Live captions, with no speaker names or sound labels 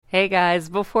Hey guys,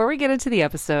 before we get into the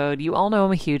episode, you all know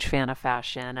I'm a huge fan of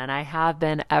fashion, and I have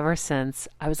been ever since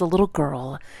I was a little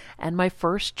girl. And my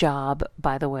first job,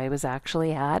 by the way, was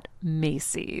actually at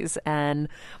Macy's. And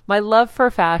my love for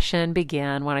fashion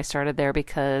began when I started there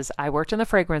because I worked in the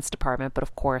fragrance department, but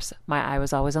of course, my eye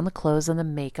was always on the clothes and the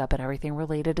makeup and everything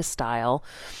related to style.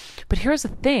 But here's the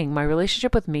thing, my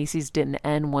relationship with Macy's didn't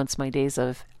end once my days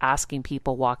of asking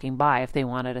people walking by if they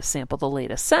wanted to sample the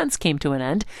latest scents came to an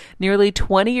end. Nearly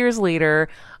 20 years later,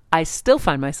 I still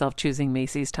find myself choosing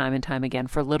Macy's time and time again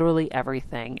for literally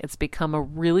everything. It's become a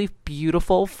really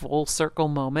beautiful full circle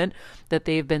moment that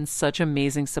they've been such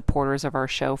amazing supporters of our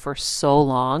show for so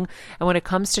long. And when it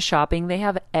comes to shopping, they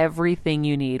have everything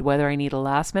you need, whether I need a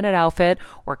last minute outfit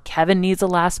or Kevin needs a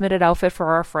last minute outfit for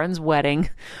our friend's wedding.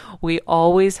 We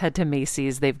always head to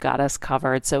Macy's. They've got us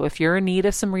covered. So if you're in need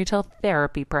of some retail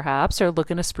therapy, perhaps, or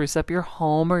looking to spruce up your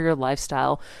home or your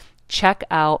lifestyle, check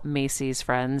out Macy's,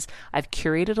 friends. I've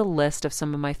curated a list of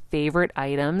some of my favorite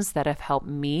items that have helped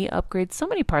me upgrade so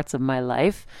many parts of my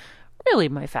life. Really,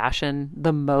 my fashion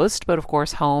the most, but of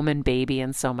course, home and baby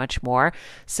and so much more.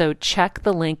 So check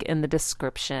the link in the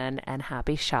description and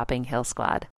happy shopping,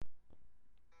 Hillsglad.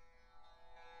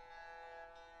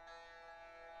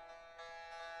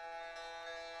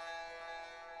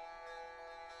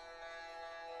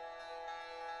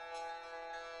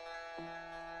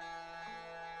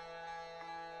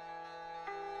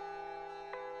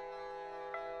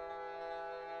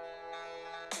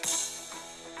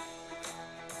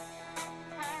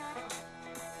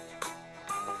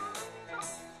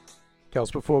 Kels,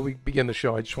 before we begin the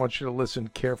show, I just want you to listen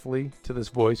carefully to this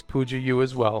voice. Pooja, you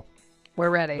as well. We're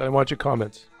ready. I want your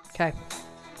comments. Okay.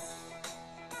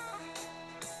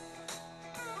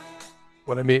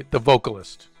 What I mean, the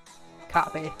vocalist.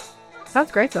 Copy.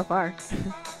 Sounds great so far. It's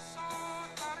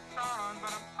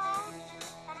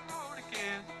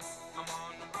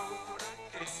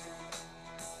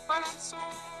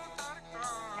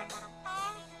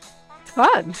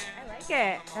fun.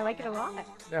 I like it a lot.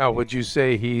 Now, would you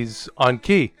say he's on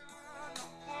key?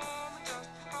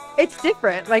 It's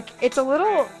different. Like, it's a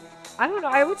little, I don't know.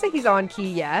 I would say he's on key,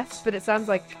 yes, but it sounds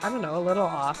like, I don't know, a little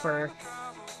off or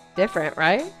different,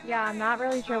 right? Yeah, I'm not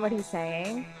really sure what he's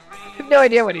saying. I have no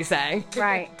idea what he's saying.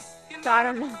 Right. So I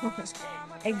don't know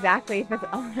exactly if it's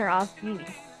on or off key.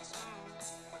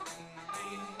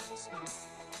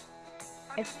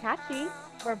 It's catchy.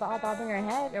 We're all bobbing our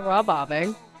head. Yeah, we're all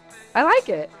bobbing. I like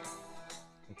it.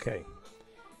 Okay.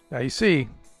 Now, you see,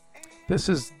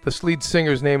 this lead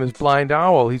singer's name is Blind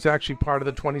Owl. He's actually part of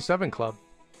the 27 Club.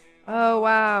 Oh,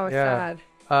 wow. It's Yeah.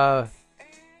 sad.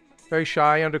 Very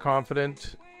shy,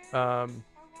 underconfident,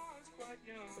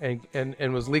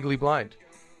 and was legally blind.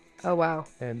 Oh, wow.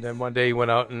 And then one day he went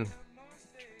out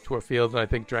to a field and I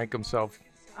think drank himself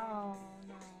Oh,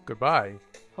 no. goodbye.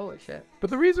 Holy shit. But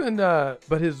the reason,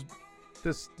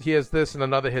 he has this and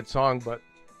another hit song, but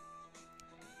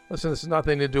listen, this has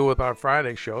nothing to do with our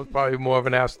Friday show. It's probably more of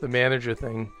an Ask the Manager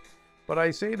thing. But I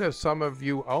say to some of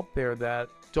you out there that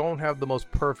don't have the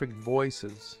most perfect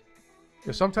voices. You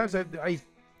know, sometimes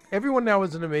everyone now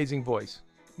has an amazing voice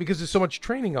because there's so much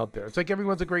training out there. It's like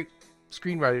everyone's a great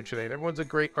screenwriter today. Everyone's a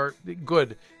great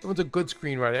Everyone's a good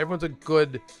screenwriter. Everyone's a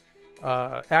good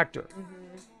actor.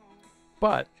 Mm-hmm.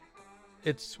 But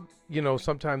it's,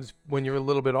 sometimes when you're a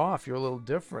little bit off, you're a little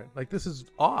different. Like, this is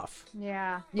off.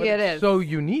 Yeah. But Yeah, it it's is. so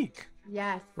unique,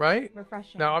 Yes. right?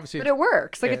 Refreshing. Now, obviously, But it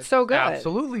works. Like, it it's so good.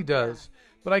 absolutely does.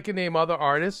 But I can name other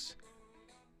artists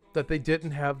that they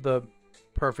didn't have the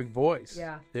perfect voice.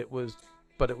 Yeah.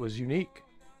 But it was unique.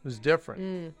 It was different.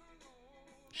 Mm.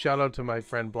 Shout out to my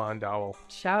friend Blonde Owl.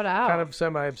 Shout out. Kind of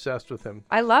semi-obsessed with him.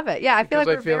 I love it. Yeah, I feel like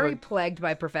Because we're very plagued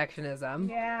by perfectionism.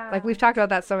 Yeah. Like, we've talked about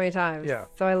that so many times. Yeah.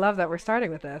 So I love that we're starting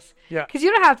with this. Yeah. Because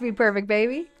you don't have to be perfect,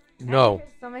 baby. No.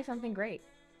 Still make something great.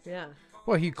 Yeah.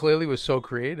 Well, he clearly was so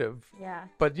creative. Yeah.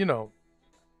 But,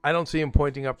 I don't see him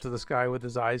pointing up to the sky with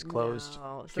his eyes closed.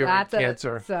 No. So curing that's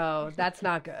cancer. So that's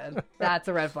not good. That's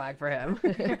a red flag for him.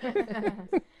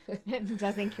 It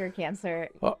doesn't cure cancer.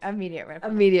 Oh. Immediate red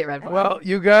flag. Immediate red flag. Well,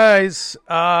 you guys,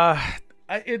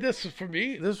 this is for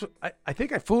me. I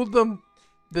think I fooled them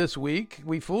this week.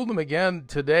 We fooled them again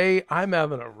today. I'm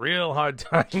having a real hard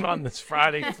time on this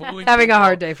Friday fooling. Having a people.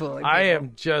 hard day fooling.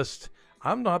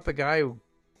 I'm not the guy who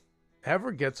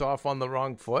ever gets off on the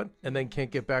wrong foot and then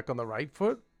can't get back on the right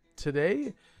foot.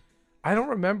 Today, I don't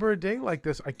remember a day like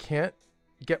this. I can't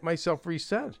get myself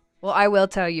reset. Well, I will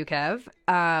tell you, Kev,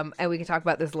 and we can talk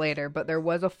about this later, but there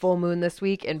was a full moon this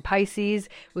week in Pisces.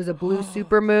 It was a blue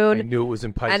supermoon. I knew it was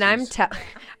in Pisces. And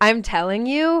I'm telling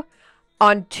you,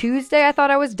 On Tuesday, I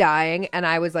thought I was dying, and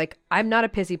I was like, I'm not a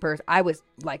pissy person. I was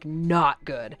like, not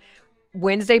good.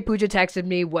 Wednesday, Pooja texted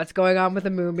me, what's going on with the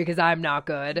moon because I'm not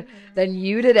good. Then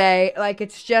you today, like,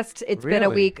 it's been a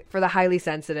Really? week for the highly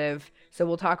sensitive. So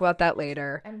we'll talk about that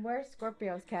later. And we're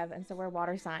Scorpios, Kev, and so we're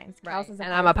water signs. Kelsey's a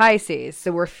And I'm a Pisces,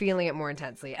 so we're feeling it more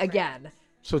intensely. Again,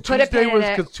 So Put a Tuesday pin was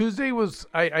in it. because Tuesday was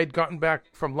I'd gotten back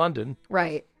from London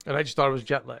right. and I just thought it was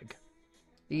jet lag.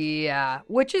 Yeah,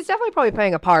 which is definitely probably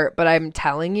playing a part, but I'm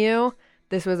telling you,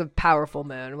 this was a powerful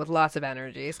moon with lots of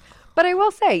energies. But I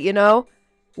will say,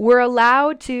 we're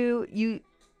allowed to, you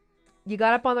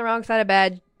got up on the wrong side of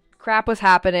bed, crap was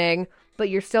happening, but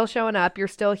you're still showing up, you're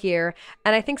still here.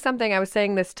 And I think I was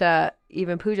saying this to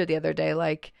even Pooja the other day,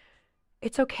 like,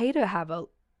 it's okay to have a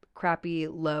crappy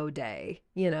low day,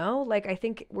 Like, I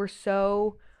think we're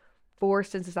so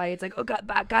forced in society. It's like, oh,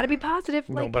 gotta be positive.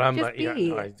 No, Like, but I'm just like, be. yeah,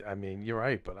 no, I mean, you're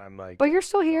right, but I'm like, But you're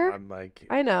still here. I'm like,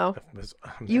 I know.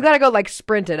 I'm, You gotta go like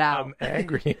sprint it out. I'm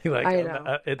angry. Like, I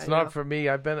know. It's I know. not for me.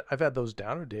 I've had those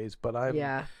downer days, but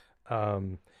Yeah.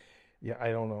 yeah, I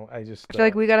don't know. I just I feel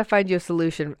like we gotta find you a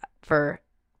solution for,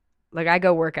 like, I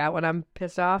go work out when I'm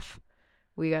pissed off.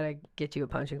 We gotta get you a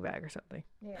punching bag or something.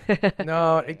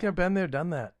 no, I've been there, done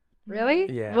that.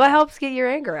 Really? Yeah. What helps get your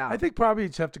anger out? I think probably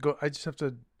just have to go. I just have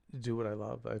to do what I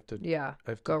love. I have to. Yeah.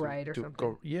 I have to Go write or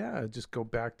something. Just go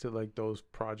back to like those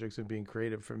projects and being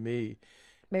creative for me.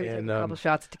 Maybe take and, a couple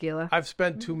shots of tequila. I've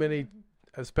spent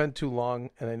too long,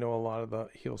 and I know a lot of the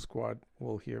Heel Squad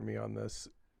will hear me on this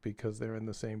because they're in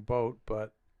the same boat,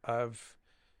 but I've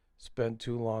spent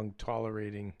too long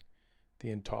tolerating the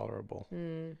intolerable.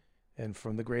 Mm. And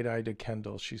from the great Ida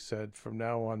Kendall, she said, from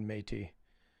now on, matey,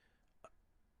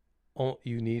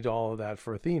 you need all of that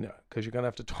for Athena because you're going to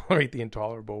have to tolerate the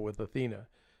intolerable with Athena.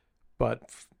 But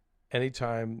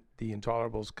anytime the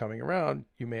intolerable is coming around,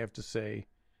 you may have to say,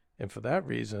 and for that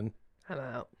reason, I'm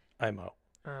out. I'm out.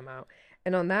 I'm out.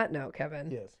 And on that note,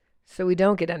 Kevin, Yes. so we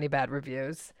don't get any bad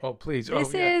reviews. Oh, please.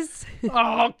 This oh, yeah. is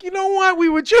Oh, you know what? We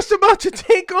were just about to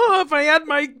take off. I had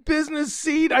my business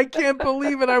seat. I can't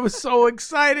believe it. I was so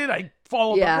excited. I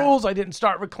followed Yeah. the rules. I didn't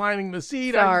start reclining the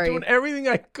seat. I Sorry. was doing everything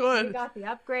I We could. got the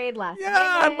upgrade last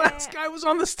Yeah, and minute. last guy was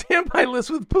on the standby list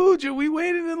with Pooja. We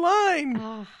waited in line.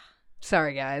 Ah,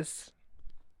 sorry, guys.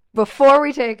 Before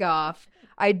we take off,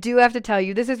 I do have to tell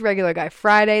you, this is Regular Guy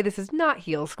Friday. This is not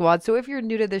Heel Squad. So if you're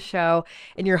new to this show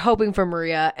and you're hoping for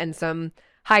Maria and some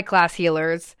high-class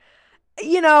healers,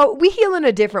 we heal in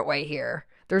a different way here.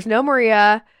 There's no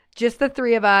Maria, just the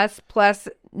three of us, plus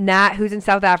Nat, who's in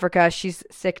South Africa. She's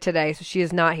sick today, so she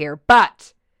is not here.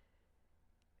 But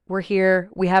we're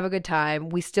here. We have a good time.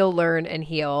 We still learn and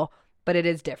heal, but it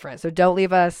is different. So don't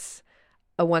leave us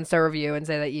a 1-star review and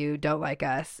say that you don't like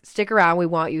us. Stick around. We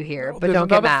want you here, but There's don't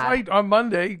get another mad. flight on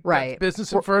Monday. That's Right.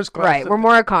 business and first class. Right. We're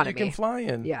more economy. You can fly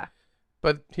in. Yeah.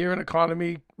 But here in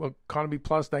economy, economy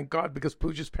plus, thank God, because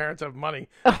Pooja's parents have money.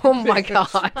 Oh my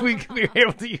God. we were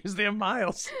able to use their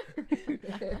miles.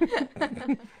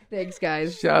 Thanks,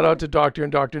 guys. Shout out to Doctor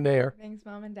and Dr. Nair. thanks,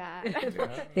 Mom and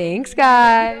Dad. Thanks,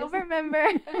 guys. Don't remember.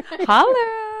 Holla.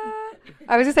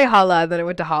 I was going to say holla, and then it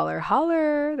went to holler.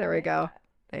 Holler. There we go.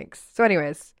 Thanks. So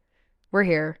anyways, we're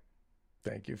here.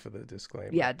 Thank you for the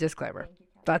disclaimer. Yeah, disclaimer.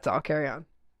 That's all. Carry on.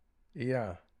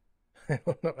 Yeah. I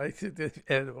don't know.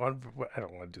 I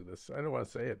don't want to do this. I don't want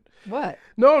to say it. What?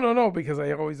 No, because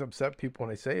I always upset people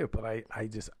when I say it, but I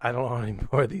don't know how many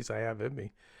more of these I have in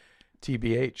me.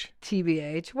 TBH.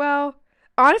 TBH. Well,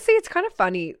 honestly, it's kind of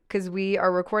funny because we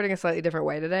are recording a slightly different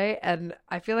way today, and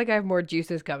I feel like I have more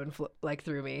juices coming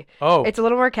through me. Oh. It's a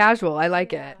little more casual. I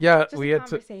like it. Yeah, Just we a had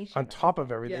to, conversation. on top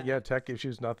of everything, Yeah. tech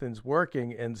issues, nothing's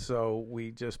working. And so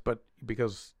but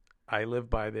because I live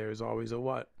by there's always a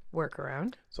what?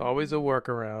 Workaround. It's always a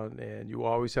workaround, and you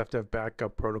always have to have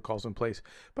backup protocols in place.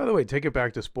 By the way, take it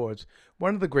back to sports.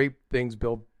 One of the great things,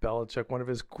 Bill Belichick, one of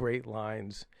his great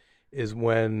lines is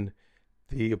when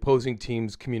the opposing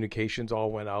team's communications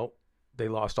all went out, they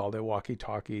lost all their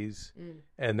walkie-talkies,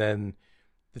 and then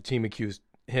the team accused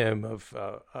him of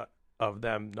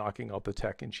them knocking out the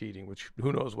tech and cheating, which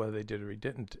who knows whether they did or he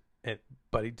didn't.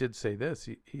 But he did say this.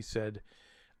 He said,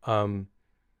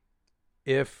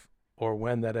 if or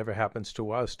when that ever happens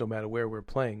to us, no matter where we're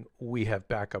playing, we have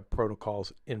backup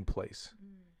protocols in place.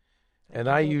 And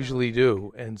I usually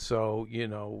do. And so,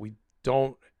 we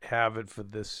don't have it for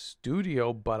this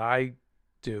studio, but I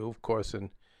do, of course, in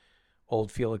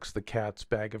old Felix the Cat's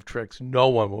bag of tricks. No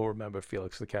one will remember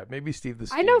Felix the Cat. Maybe Steve the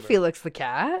I know Steamer. Felix the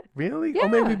cat. Really? Yeah. Or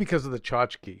maybe because of the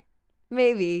tchotchke.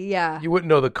 Maybe, yeah. You wouldn't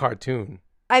know the cartoon.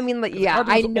 I mean, like, yeah,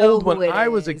 Cartoons I know old who when it I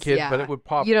was a is, kid, yeah. but it would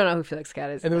pop. You don't know who Felix Cat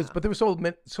is. And no. there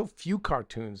were so few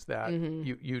cartoons that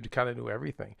you kind of knew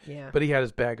everything. Yeah. But he had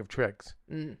his bag of tricks,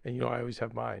 Mm. and I always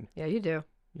have mine. Yeah, you do.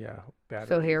 Yeah.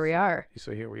 So here we are.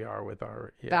 So here we are with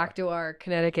our Back to our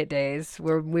Connecticut days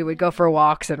where we would go for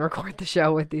walks and record the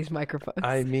show with these microphones.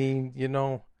 I mean,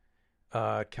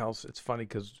 Kels, it's funny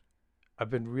because I've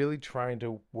been really trying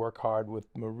to work hard with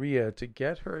Maria to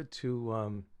get her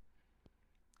to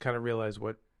kind of realize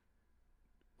what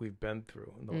we've been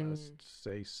through in the last,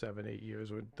 say, 7, 8 years,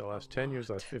 or the last 10 years,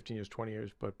 last 15 years, 20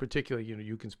 years, but particularly,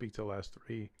 you can speak to the last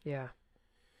 3. Yeah.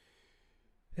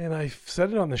 And I've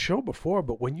said it on the show before,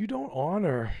 but when you don't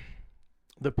honor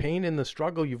the pain and the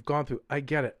struggle you've gone through, I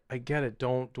get it.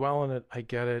 Don't dwell on it. I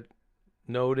get it.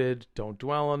 Noted. Don't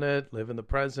dwell on it. Live in the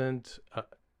present.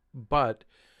 But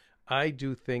I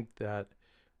do think that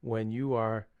when you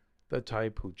are the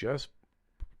type who just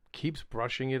keeps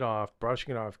brushing it off,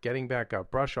 getting back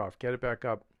up, brush off, get it back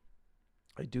up,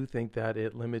 I do think that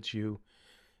it limits you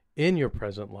in your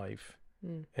present life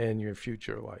and your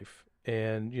future life.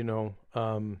 And,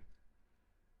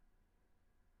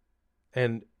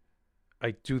 and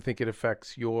I do think it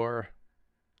affects your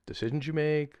decisions you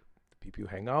make, the people you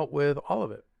hang out with, all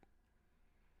of it.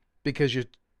 Because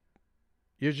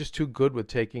you're just too good with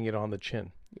taking it on the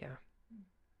chin. Yeah.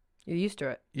 You're used to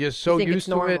it. You're so think used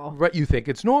it's to it. normal. Right, you think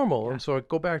it's normal. Yeah. And so I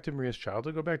go back to Maria's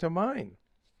childhood, go back to mine.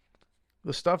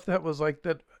 The stuff that was like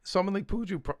that, someone like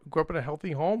Pooja grew up in a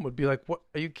healthy home would be like, "What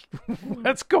are you?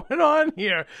 What's going on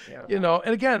here?" Yeah.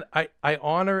 And again, I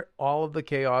honor all of the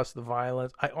chaos, the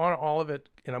violence. I honor all of it,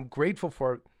 and I'm grateful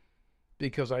for it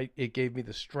because it gave me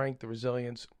the strength, the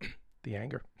resilience, the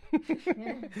anger.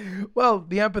 Well,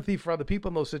 the empathy for other people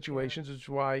in those situations is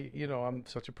why I'm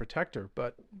such a protector.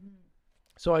 But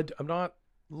so I'm not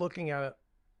looking at it,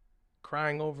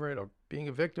 crying over it, or being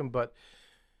a victim, but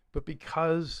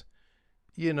because.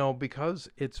 Because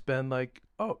it's been like,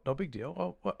 oh, no big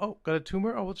deal. Oh, got a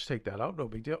tumor. Oh, we'll just take that out. No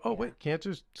big deal. Oh, wait,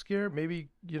 cancer's scare. Maybe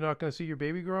you're not going to see your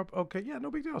baby grow up. Okay, yeah, no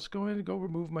big deal. Let's go in and go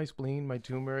remove my spleen, my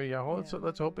tumor. Yeah,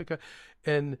 let's hope it.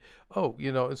 And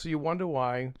and so you wonder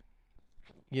why,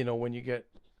 when you're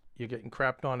getting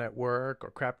crapped on at work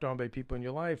or crapped on by people in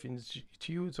your life, and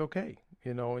to you it's okay,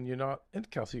 and you're not. And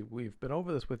Kelsey, we've been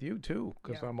over this with you too,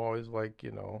 because I'm always like,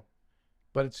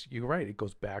 but you're right. It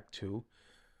goes back to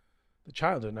the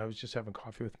childhood. And I was just having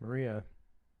coffee with Maria,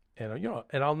 and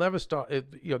and I'll never stop.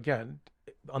 Again,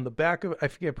 on the back of it, I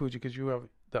forget, Pooja, because you have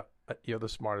you're the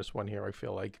smartest one here, I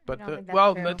feel like. But true.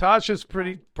 Natasha's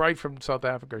pretty bright from South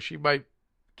Africa. She might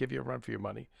give you a run for your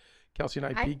money. Kelsey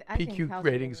and I PQ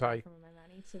ratings high.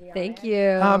 Thank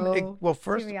you. Well,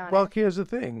 first, here's the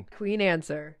thing. Queen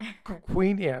answer.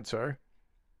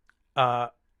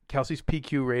 Kelsey's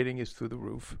PQ rating is through the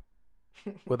roof,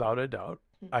 without a doubt.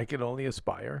 I can only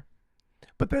aspire.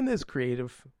 But then there's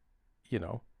creative,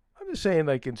 I'm just saying,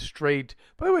 like, in straight.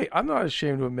 By the way, I'm not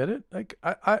ashamed to admit it. Like,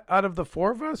 I out of the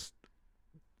 4 of us,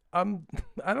 I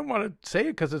don't want to say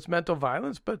it because it's mental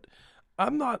violence, but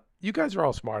I'm not. You guys are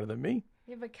all smarter than me.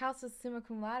 Yeah, but Kels is summa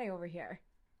cum laude over here.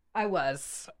 I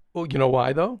was. Well, you know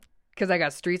why though? Because I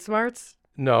got street smarts.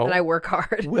 No. And I work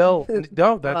hard. Well,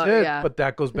 no, that's it. Yeah. But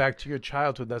that goes back to your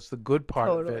childhood. That's the good part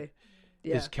of it.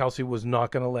 Yeah. Is Kelsey was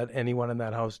not going to let anyone in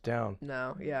that house down.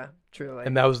 No, yeah, truly.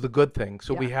 And that was the good thing.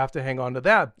 So we have to hang on to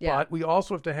that. Yeah. But we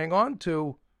also have to hang on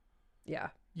to,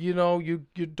 you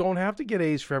don't have to get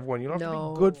A's for everyone. You don't have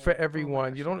to be good for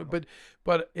everyone. You don't,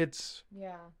 but it's,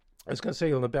 I was going to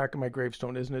say on the back of my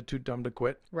gravestone, isn't it too dumb to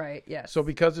quit? Right, yes. So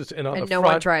because it's on the no front,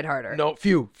 one tried harder. No,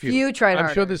 few. Few tried harder.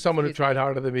 I'm sure there's someone who tried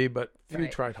harder than me, but few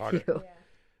tried harder. Few.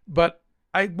 But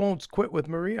I won't quit with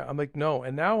Maria. I'm like, no.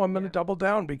 And now I'm going to double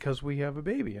down because we have a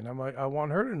baby. And I'm like, I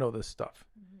want her to know this stuff.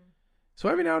 Mm-hmm. So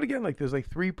every now and again, like there's like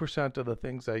 3% of the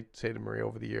things I say to Maria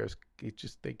over the years,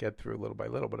 they get through little by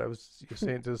little. But you're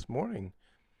saying this morning,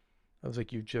 I was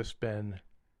like, you've just been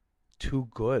too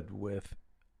good with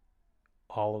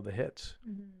all of the hits.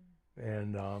 Mm-hmm.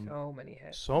 And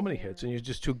so many hits. And you're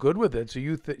just too good with it. So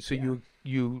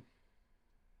you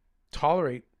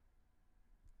tolerate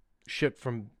shit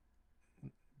from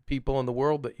people in the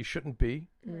world that you shouldn't be,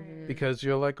 because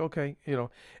you're like, okay,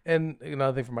 and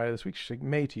another thing from my this week, she's like,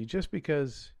 matey, just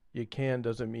because you can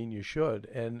doesn't mean you should.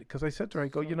 And because I said to her, I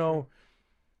go,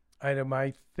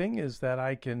 my thing is that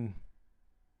I can,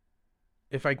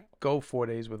 if I go 4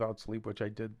 days without sleep, which I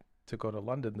did to go to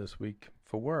London this week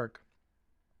for work,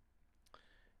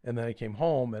 and then I came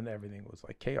home and everything was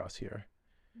like chaos here.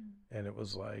 And it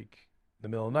was like the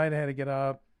middle of the night I had to get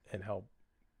up and help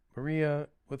Maria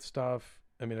with stuff.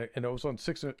 I mean, and I was on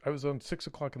 6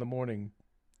 o'clock in the morning,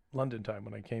 London time,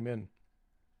 when I came in.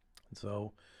 And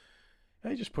so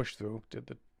I just pushed through,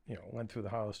 went through the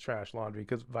house, trash, laundry,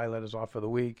 because Violet is off for the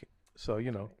week. So,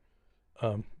 even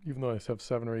though I have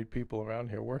 7 or 8 people around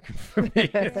here working for me,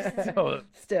 so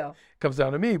Still. it comes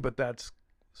down to me, but that's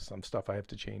some stuff I have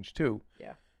to change too.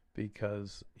 Yeah.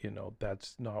 Because,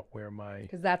 that's not where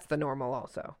Because that's the normal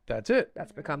also. that's it.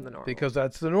 That's become the normal. Because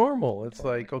that's the normal. It's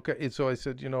like, okay. So I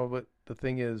said, but the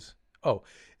thing is, I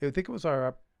think it was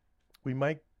we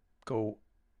might go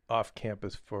off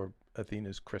campus for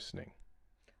Athena's christening.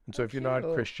 And so if you're not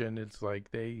cute. Christian, it's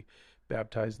like they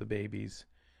baptize the babies.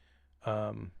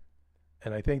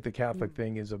 And I think the Catholic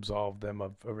thing is absolve them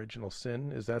of original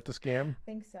sin. Is that the scam? I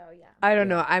think so, yeah. I don't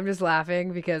know. I'm just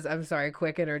laughing because I'm sorry.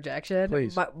 Quick interjection.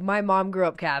 Please. My mom grew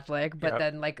up Catholic, but Yep.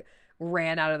 then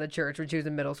ran out of the church when she was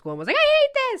in middle school and was like, "I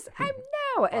hate this. I'm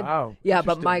no." And Wow. yeah,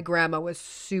 but my Interesting. grandma was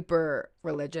super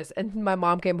religious, and my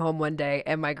mom came home one day,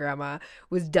 and my grandma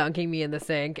was dunking me in the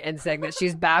sink and saying that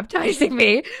she's baptizing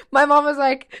me. My mom was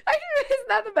like, "Isn't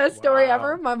that the best story Wow.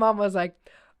 ever?" My mom was like,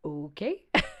 "Okay."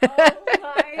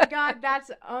 Oh my God, that's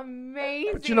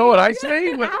amazing. But you know what I say?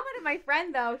 How about my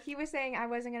friend, though? He was saying I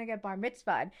wasn't going to get bar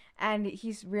mitzvahed, and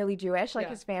he's really Jewish, like Yeah.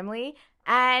 his family.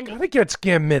 And Gotta get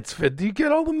scam mitzvah. Do you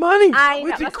get all the money? I know,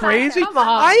 Is it that's crazy? not- come on.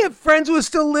 I have friends who are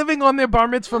still living on their bar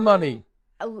mitzvah money.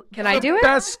 Can I do it?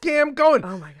 Best scam going.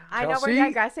 Oh my god. I know Kelsey, we're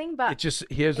digressing, but It's just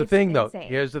here's the it's thing though. insane.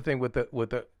 Here's the thing with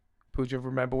the Pooja,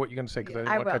 remember what you're gonna say because I didn't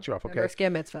I want to will. cut you off. Okay. Remember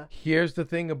scam mitzvah. Here's the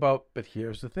thing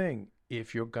here's the thing.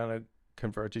 If you're gonna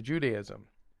convert to Judaism,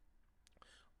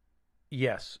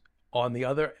 yes, on the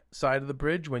other side of the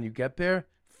bridge when you get there,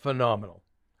 phenomenal.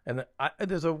 And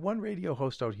there's one radio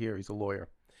host out here. He's a lawyer,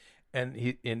 and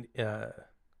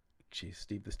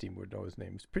Steve the Steam would know his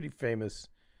name. He's a pretty famous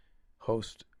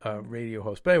host, radio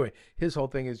host. But anyway, his whole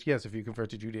thing is, yes, if you convert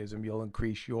to Judaism, you'll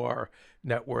increase your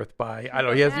net worth by, I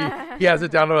don't know, he has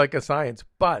it down to like a science.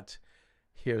 But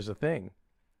here's the thing.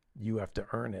 You have to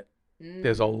earn it.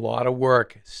 There's a lot of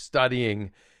work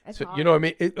studying. It's So, hard. you know what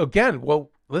I mean? Again,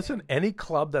 well, listen, any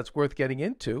club that's worth getting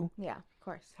into, Yeah, of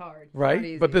course. It's hard. It's right? not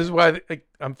easy. But this is why,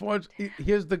 unfortunately,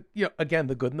 here's the, again,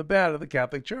 the good and the bad of the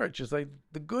Catholic Church. Is like,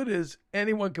 the good is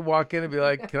anyone can walk in and be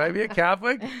like, can I be a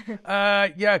Catholic?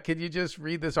 Yeah, can you just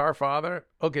read this Our Father?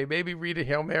 Okay, maybe read a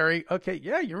Hail Mary. Okay,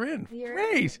 yeah, you're in. You're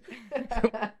Great.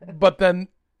 But then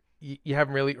you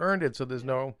haven't really earned it, so there's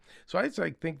no. So I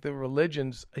think the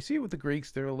religions, I see it with the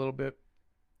Greeks, they're a little bit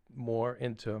more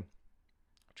into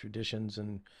traditions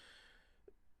and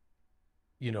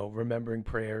remembering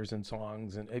prayers and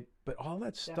songs but all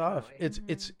that stuff,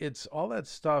 Definitely. it's all that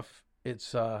stuff.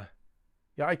 It's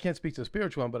I can't speak to the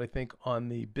spiritual one, but I think on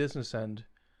the business end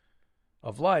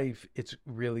of life, it's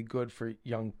really good for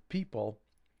young people.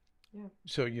 Yeah.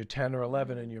 So you're 10 or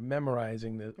 11 and you're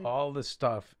memorizing all this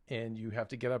stuff, and you have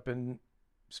to get up and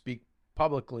speak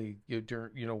publicly,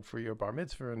 for your bar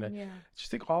mitzvah, and Yeah. I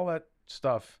just think all that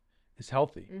stuff is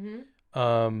healthy.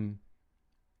 Mm-hmm.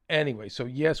 Anyway, so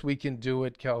yes, we can do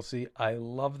it, Kelsey. I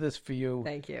love this for you.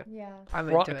 Thank you. Yeah. I'm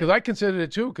into Because it. I considered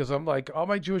it too, because I'm like, all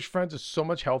my Jewish friends are so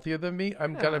much healthier than me.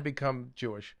 I'm Yeah. going to become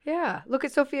Jewish. Yeah. Look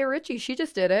at Sophia Richie. She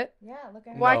just did it. Yeah, look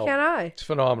at her. Why No. can't I? It's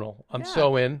phenomenal. I'm Yeah.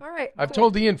 so in. All right. I've cool.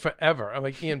 told Ian forever. I'm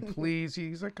like, Ian, please.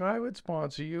 He's like, I would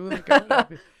sponsor you. Like, I would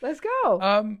help you. Let's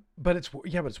go. But it's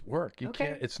work. You Okay.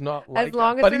 can't. It's not like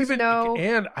long as but there's even, no-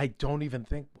 and I don't even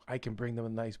think I can bring them a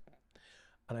nice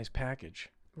package.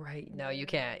 Right. No, you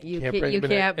can't. You Can't can't, bring you them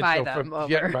in. can't And buy so them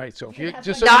over. Yeah, right. So if you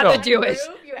just so Not you the know, Jewish.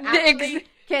 You actually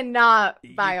cannot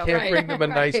buy you a can't right. bring them a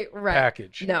nice Right.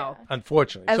 package. No.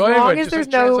 Unfortunately. As So long anyway, as just there's a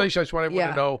no- translation. I just want everyone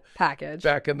Yeah. to know. Package.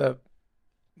 Back in the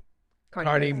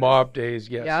Carney business. mob days,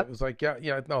 yes, Yep. it was like,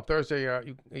 no,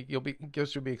 Thursday, you'll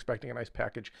be expecting a nice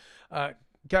package.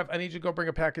 Kev, I need you to go bring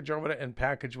a package over there, and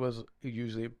package was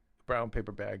usually a brown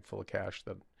paper bag full of cash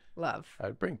that Love.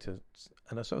 I'd bring to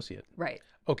an associate. Right.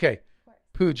 Okay,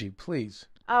 Pooji, please.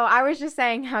 Oh, I was just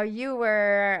saying how you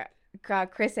were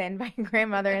christened by your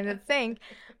grandmother in the sink.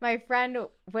 My friend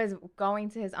was going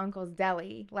to his uncle's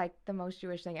deli, like the most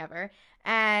Jewish thing ever.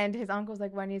 And his uncle's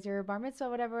like, when is your bar mitzvah,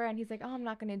 whatever? And he's like, oh, I'm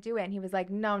not going to do it. And he was like,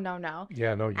 no.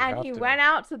 Yeah, no, you And have he to. went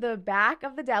out to the back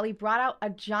of the deli, brought out a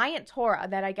giant Torah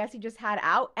that I guess he just had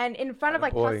out, and in front of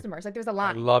like Attaboy. customers, like there was a I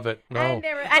line. love it. No, And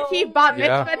he bought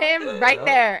Yeah. mitzvahed him right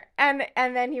there. And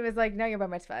then he was like, no, you're bar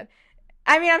mitzvahed.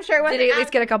 I mean, I'm sure it wasn't. Did he at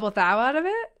least get a couple thou out of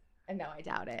it? No, I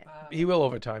doubt it. he will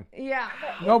over time. Yeah.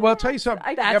 No, well, I'll tell you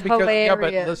something. That's but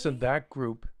hilarious. listen, that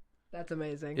group, That's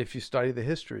amazing. if you study the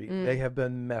history, they have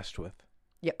been messed with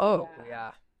Yeah. Oh,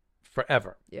 yeah.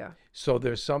 forever. Yeah. So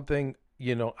there's something,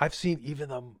 I've seen even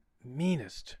the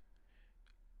meanest,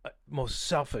 most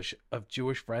selfish of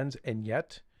Jewish friends, and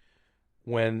yet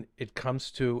when it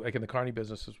comes to, like in the carny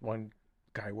business, there's one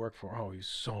guy I worked for. Oh, he's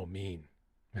so mean.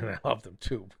 And I loved him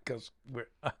too because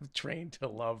I'm trained to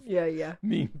love Yeah.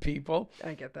 mean people.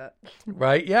 I get that.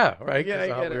 Right? Yeah, right. Yeah, I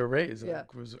Because how get we it. were raised. Yeah.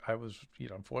 I was,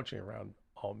 unfortunately around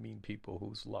all mean people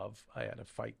whose love I had to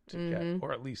fight to get,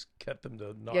 or at least get them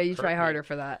to not. Yeah, you hurt try me. harder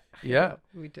for that. Yeah.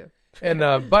 We do. And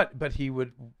but he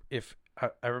would, if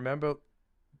I remember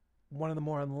one of the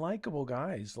more unlikable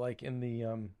guys, like in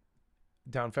the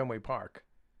down Fenway Park,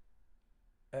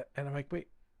 and I'm like, wait,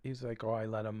 he's like, oh, I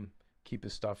let him keep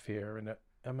his stuff here, and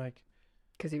I'm like,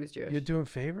 Because he was Jewish. you're doing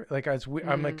favor, like I'm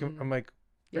like,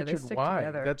 Yeah, they Richard, stick why?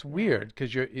 together. That's weird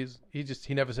because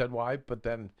he never said why, but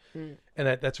then, Mm. and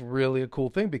that's really a cool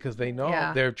thing because they know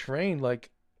Yeah. they're trained.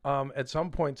 Like, at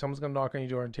some point, someone's gonna knock on your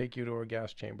door and take you to a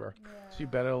gas chamber, so you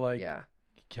better Yeah.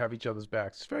 have each other's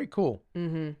backs. It's very cool.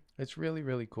 Mm-hmm. It's really,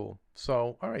 really cool.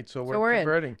 So, all right, so we're we're in.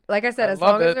 converting. Like I said, I as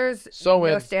love long as it. there's So no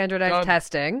in. standardized Done.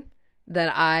 testing, then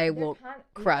I will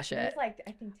crush There's it. like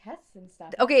I think tests and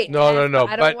stuff. Okay. No, test, no,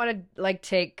 but I but- don't want to like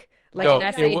take like No,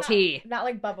 an it wa- SAT. Not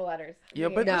like bubble letters. Yeah,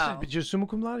 but No. listen, just summa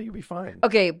cum laude, you'll be fine.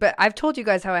 Okay, but I've told you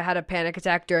guys how I had a panic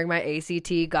attack during my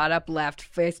ACT, got up, left,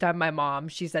 FaceTime my mom.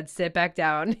 She said, sit back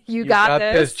down. You got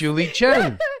this. Julie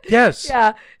Chen. Yes.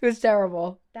 Yeah, it was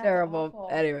terrible. That's terrible. awful.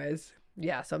 Anyways,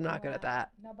 yeah, so I'm not good at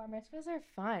that. No, bar mitzvahs are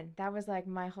fun. That was like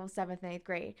my whole 7th and 8th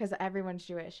grade because everyone's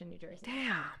Jewish in New Jersey.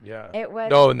 Damn. Yeah. It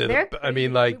was. No, and they're I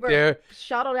mean, crazy. like, we were they're.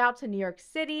 shuttled out to New York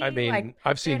City. I mean, like,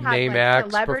 I've seen they'd have, name like, acts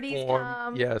celebrities perform.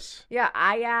 come. Yes. Yeah,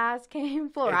 IAS came.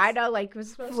 Florida like was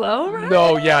supposed Flo to. Rida?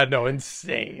 No, yeah, no,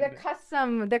 insane.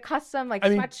 The custom like I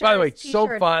mean, sweatshirts, by the way, so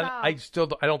t-shirts, fun.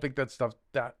 stuff. I don't think that stuff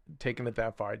that taking it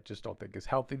that far. I just don't think is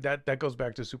healthy. That goes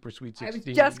back to Super Sweet I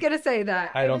 16. was just going to say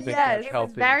that. I don't think Yes. that's It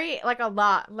healthy. was very like a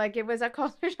lot. Like it was a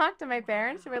culture shock to my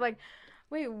parents. They were like,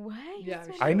 "Wait, what?" Yeah,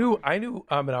 You're I knew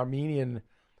an Armenian.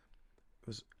 It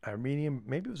was Armenian.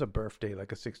 Maybe it was a birthday,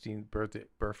 like a 16th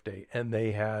birthday, and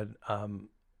they had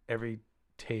every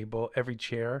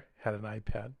chair had an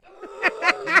iPad.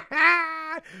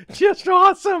 Just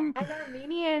awesome. An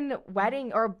Armenian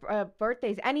wedding or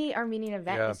birthdays, any Armenian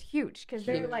event Yeah. is huge because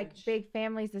they're like big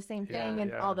families, the same thing,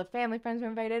 and yeah. all the family friends were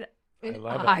invited. I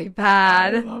love it.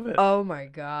 iPad. I love it. Oh my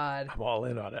God. I'm all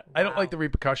in on it. I don't like the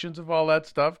repercussions of all that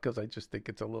stuff because I just think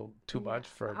it's a little too much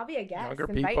for I'll be a guest. younger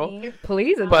Invite people. me.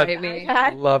 Please But- invite me.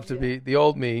 Love to be the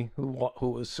old me who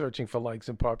was searching for likes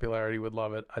and popularity would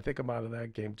love it. I think I'm out of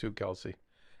that game too, Kelsey.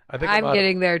 I think I'm out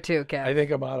getting there too, Kev. I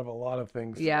think I'm out of a lot of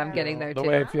things. Yeah, I'm getting there the too.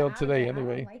 way I feel I'm out of today, it. I don't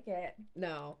anyway. like it.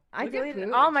 No. I Look at deleted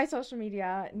Boots. all my social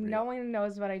media. No one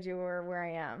knows what I do or where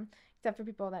I am, except for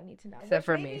people that need to know. Except Which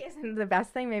for maybe me. Isn't the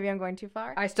best thing? Maybe I'm going too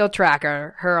far. I still track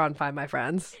her on Find My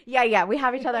Friends. Yeah. We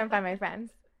have each other and Find My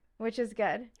Friends, which is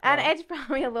good. And it's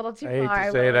probably a little too I hate far.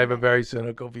 to say it, will I have a admit. very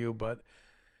cynical view, but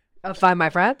Find My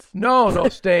Friends? no,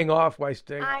 staying off. Why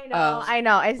staying? I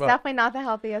know. It's Well, definitely not the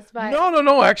healthiest, but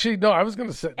No. Actually, no. I was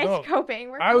gonna say it's no.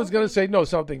 coping. I was gonna say no.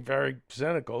 Something very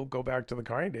cynical. Go back to the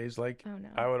Carney days. Like Oh, no.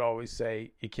 I would always say,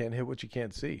 you can't hit what you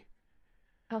can't see.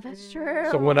 Oh, that's true.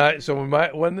 So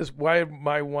why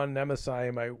my one nemesis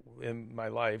in my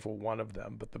life, or one of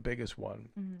them, but the biggest one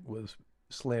was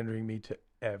slandering me to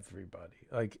everybody,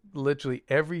 like literally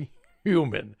every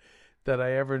human that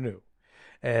I ever knew,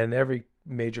 and every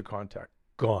major contact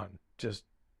gone, just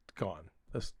gone.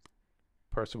 This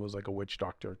person was like a witch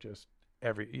doctor, just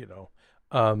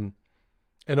and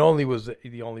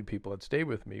the only people that stayed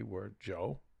with me were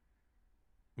Joe.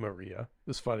 Maria. It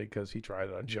was funny because he tried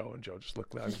it on Joe, and Joe just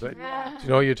looked at him and said, "Do you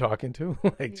know who you're talking to?"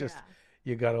 Like, just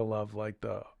you gotta love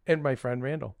and my friend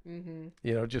Randall. Mm-hmm.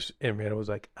 And Randall was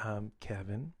like,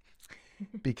 Kevin,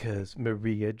 because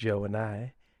Maria, Joe, and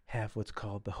I have what's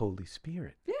called the Holy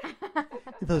Spirit.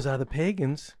 Those other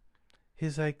pagans,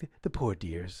 he's like the poor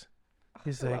dears.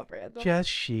 He's I like love Randall. just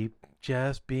sheep,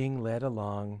 just being led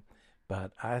along.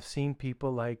 But I've seen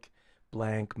people like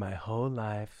blank my whole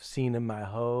life, seen him my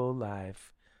whole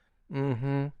life.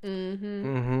 Move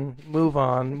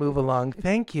on, move along.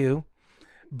 Thank you.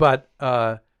 But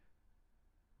I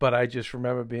just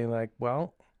remember being like,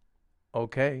 well,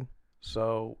 okay,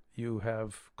 so you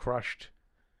have crushed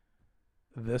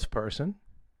this person,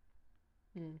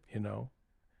 and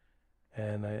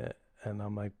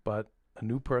I'm like, but a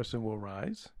new person will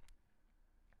rise,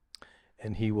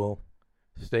 and he will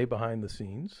stay behind the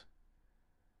scenes,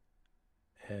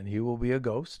 and he will be a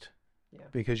ghost. Yeah.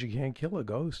 Because you can't kill a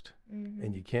ghost,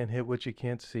 and you can't hit what you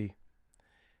can't see.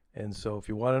 And so if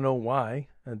you want to know why,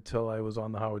 until I was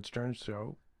on the Howard Stern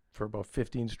show for about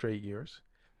 15 straight years,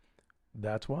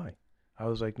 that's why. I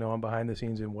was like, no, I'm behind the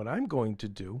scenes, and what I'm going to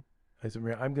do, I said,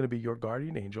 Maria, I'm going to be your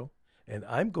guardian angel, and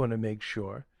I'm going to make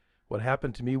sure What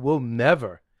happened to me will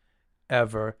never,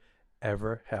 ever,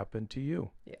 ever happen to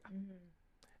you. Yeah. Mhm.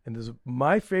 And this is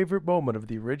my favorite moment of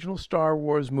the original Star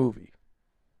Wars movie.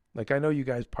 Like, I know you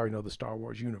guys probably know the Star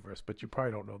Wars universe, but you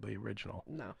probably don't know the original.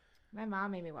 No. My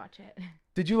mom made me watch it.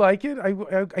 Did you like it?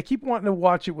 I keep wanting to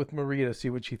watch it with Maria to see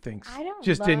what she thinks. I don't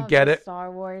just love didn't get the it.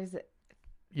 Star Wars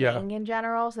Yeah. thing in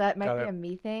general, so that might Got be it. a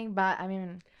me thing. But I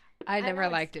mean, I know never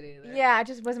it's- liked it either. yeah, it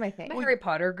just wasn't my I'm thing. a Harry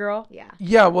Potter girl. Yeah.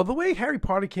 Yeah, well, the way Harry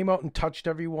Potter came out and touched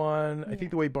everyone, I Yeah.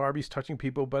 think the way Barbie's touching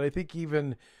people, but I think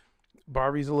even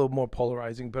Barbie's a little more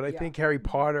polarizing. But I think Harry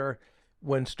Potter,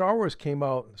 when Star Wars came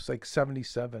out, it's like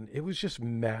 77, it was just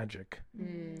magic. I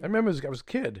remember I was a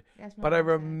kid, That's my but I mom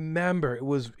said. remember it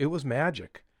was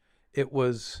magic. It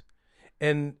was,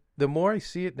 and the more I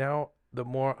see it now, the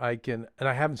more I can, and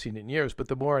I haven't seen it in years, but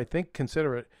the more I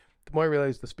consider it, the more I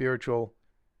realize the spiritual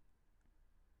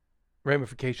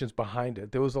ramifications behind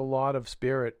it. There was a lot of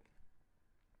spirit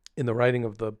in the writing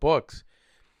of the books,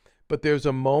 but there's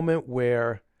a moment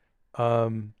where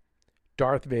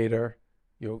Darth Vader,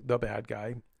 the bad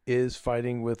guy, is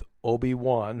fighting with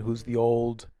Obi-Wan, who's the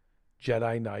old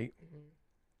Jedi Knight,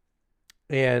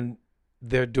 and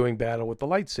they're doing battle with the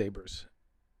lightsabers.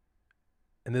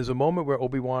 And there's a moment where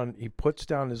Obi-Wan, he puts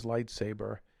down his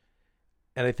lightsaber,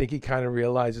 and I think he kind of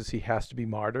realizes he has to be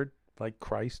martyred, like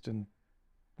Christ and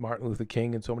Martin Luther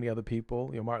King and so many other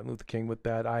people. Martin Luther King with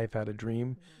that, I've had a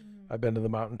dream. I've been to the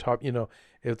mountaintop.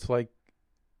 It's like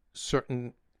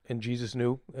certain, and Jesus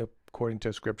knew, according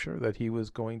to scripture, that he was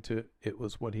going to, it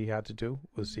was what he had to do,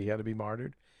 was he had to be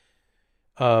martyred.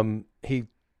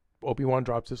 Obi-Wan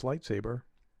drops his lightsaber.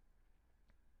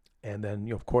 And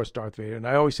then, of course, Darth Vader. And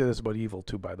I always say this about evil,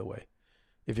 too, by the way.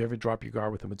 If you ever drop your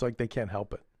guard with them, it's like they can't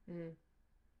help it.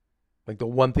 Like the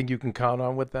one thing you can count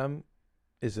on with them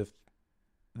is if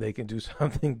they can do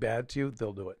something bad to you,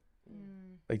 they'll do it.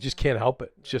 Like, just can't help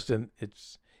it. It's just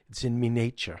it's in me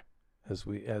nature, as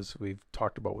we've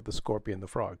talked about with the scorpion, the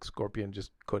frog. Scorpion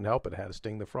just couldn't help it. It had to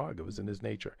sting the frog. It was in his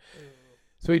nature.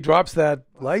 So he drops that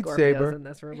Scorpio's lightsaber. in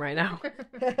this room right now.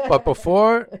 But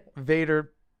before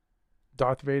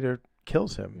Darth Vader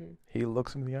kills him, he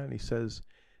looks him in the eye and he says,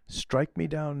 "Strike me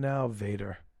down now,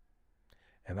 Vader,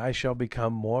 and I shall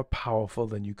become more powerful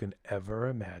than you can ever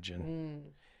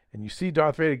imagine." And you see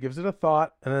Darth Vader gives it a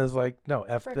thought, and then is like, "No,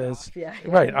 F Frick this. off. Yeah.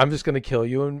 Right, I'm just going to kill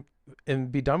you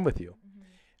and be done with you."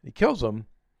 He kills him,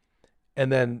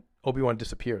 and then Obi-Wan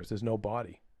disappears. There's no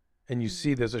body. And you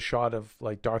see there's a shot of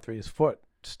like Darth Vader's foot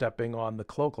stepping on the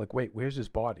cloak, like, wait, where's his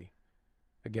body?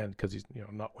 Again, because he's,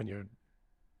 not, when you're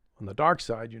on the dark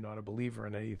side, you're not a believer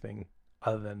in anything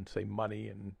other than, say, money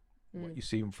and what you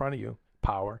see in front of you,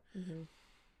 power.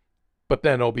 But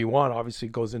then Obi-Wan obviously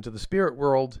goes into the spirit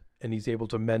world, and he's able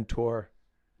to mentor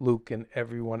Luke and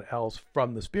everyone else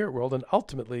from the spirit world, and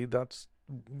ultimately that's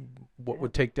what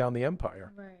would take down the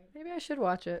Empire. Right. Maybe I should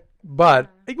watch it. But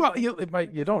well, you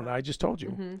don't. I just told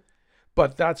you.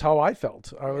 But that's how I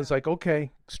felt. I was like,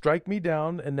 okay, strike me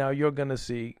down, and now you're gonna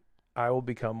see I will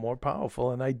become more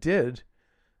powerful, and I did.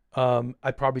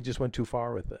 I probably just went too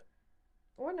far with it.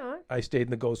 Or not. I stayed in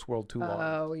the ghost world too long.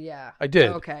 Oh, yeah. I did.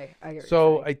 Okay. I get what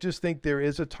So you're I just think there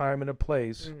is a time and a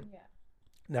place. Yeah.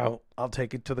 Now I'll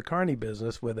take it to the carny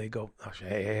business where they go, oh,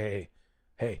 hey,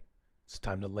 it's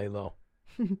time to lay low.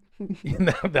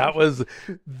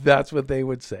 That's what they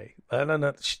would say.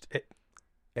 No,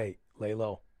 hey, lay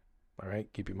low. All right,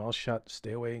 keep your mouth shut.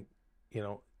 Stay away.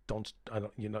 Don't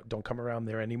come around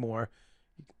there anymore.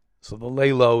 So the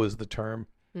lay low is the term.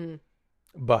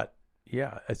 But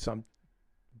yeah,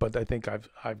 but I think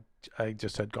I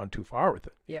just had gone too far with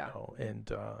it. Yeah.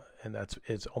 And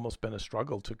it's almost been a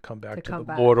struggle to come back to the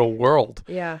back. mortal world.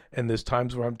 Yeah. And there's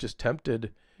times where I'm just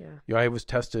tempted. Yeah. I was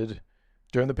tested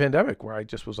during the pandemic where I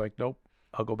just was like, nope,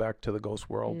 I'll go back to the ghost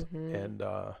world. And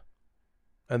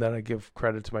then I give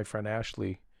credit to my friend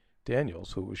Ashley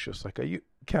Daniels, who was just like,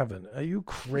 Kevin, are you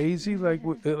crazy?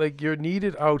 like you're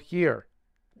needed out here.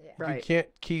 Yeah. Right. You can't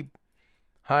keep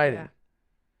hiding. Yeah.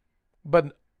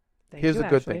 But Thank here's you, the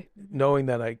good Ashley. thing. Knowing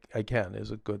that I can is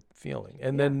a good feeling.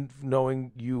 And then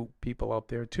knowing you people out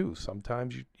there too.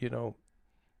 Sometimes,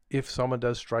 if someone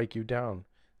does strike you down,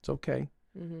 it's okay.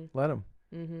 Let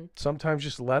them. Sometimes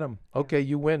just let them. Okay,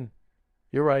 you win.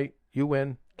 You're right. You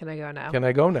win. Can I go now? Can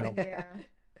I go now? Yeah.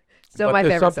 Still but my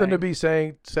there's favorite something to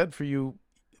saying. be said for you.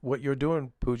 What you're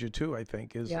doing, Pooja, too, I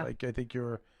think, is Yeah. I think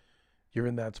you're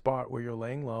in that spot where you're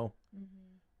laying low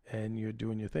and you're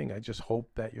doing your thing. I just hope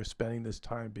that you're spending this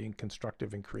time being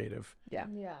constructive and creative Yeah.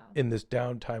 Yeah. in this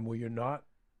downtime where you're not,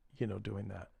 doing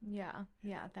that. Yeah.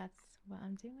 Yeah. That's what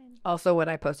I'm doing. Also, when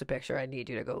I post a picture, I need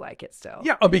you to go like it still.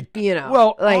 Yeah, I mean, You know,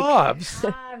 well, like- obs.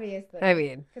 Obviously. I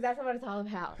mean, because that's what it's all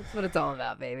about. that's what it's all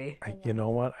about, baby. You know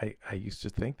what? I used to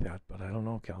think that, but I don't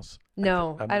know, Kels.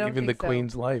 No, I don't even think the so.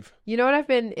 Queen's life. You know what I've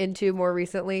been into more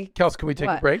recently? Kels, can we take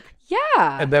a What? break?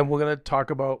 Yeah. And then we're going to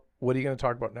talk about, what are you going to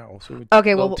talk about now? So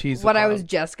Okay, we'll well, tease the what I crowd. was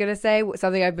just going to say,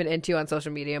 something I've been into on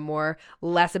social media more,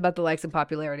 less about the likes and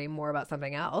popularity, more about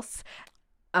something else.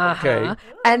 Okay.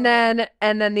 And then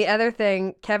the other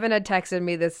thing, Kevin had texted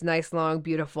me this nice, long,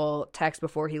 beautiful text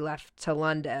before he left to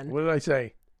London. What did I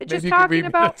say? Just Maybe you could talking read me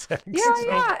about, that text.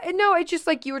 yeah. And no, it's just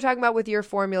like you were talking about with your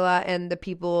formula and the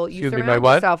people you Excuse me, surround my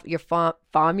what? yourself, your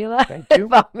formula. Thank you.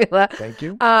 Formula. Thank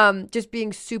you. Just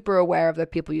being super aware of the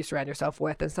people you surround yourself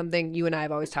with. And something you and I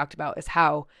have always talked about is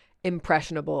how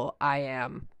impressionable I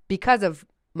am because of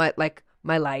my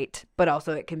light, but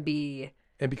also it can be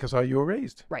And because how you were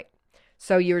raised. right.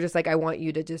 So you were just like, I want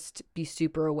you to just be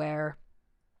super aware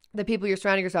the people you're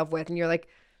surrounding yourself with, and you're like,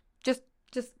 just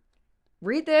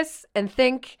read this and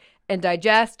think and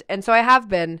digest. And so I have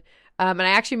been, and I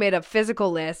actually made a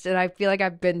physical list, and I feel like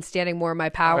I've been standing more in my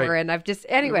power. Right. And I've just,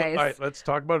 anyways. All right, let's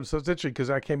talk about it. So it's interesting because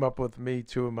that came up with me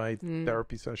too in my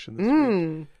therapy session this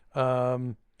Mm.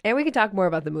 week. And we can talk more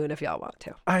about the moon if y'all want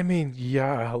to. I mean,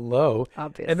 yeah, hello.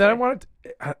 Obviously. And then I wanted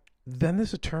then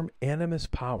there's a term, animus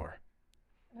power,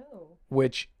 Oh.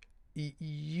 which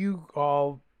you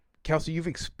all, Kelsey, you've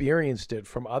experienced it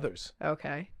from others.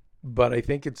 Okay. But I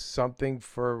think it's something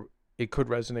it could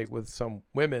resonate with some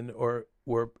women or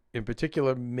in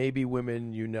particular, maybe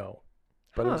women you know.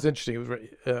 But it was interesting. It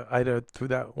was I threw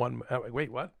that one. I'm like,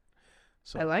 wait, what?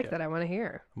 So I like that. I want to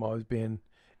hear. I'm always being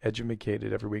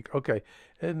educated every week. Okay.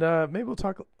 And maybe we'll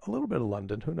talk a little bit of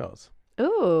London. Who knows?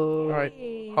 Ooh. All right.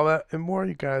 All that and more,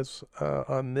 you guys,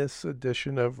 on this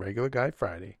edition of Regular Guy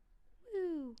Friday.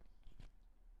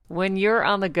 When you're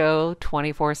on the go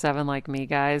 24/7 like me,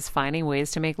 guys, finding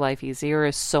ways to make life easier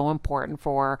is so important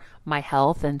for my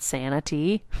health and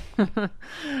sanity.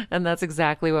 And that's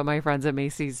exactly what my friends at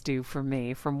Macy's do for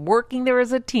me. From working there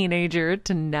as a teenager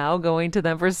to now going to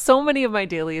them for so many of my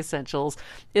daily essentials,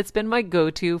 it's been my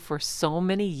go-to for so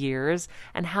many years.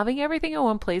 And having everything in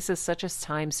one place is such a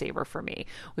time saver for me.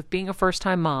 With being a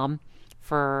first-time mom,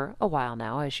 for a while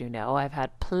now, as you know, I've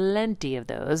had plenty of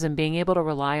those, and being able to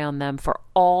rely on them for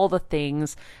all the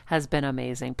things has been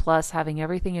amazing. Plus, having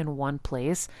everything in one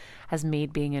place has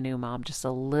made being a new mom just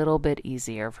a little bit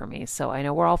easier for me. So I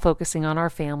know we're all focusing on our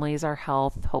families, our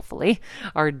health, hopefully,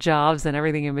 our jobs and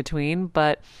everything in between,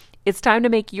 but it's time to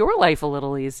make your life a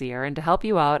little easier. And to help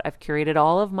you out, I've curated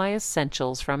all of my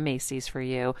essentials from Macy's for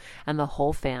you and the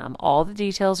whole fam. All the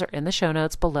details are in the show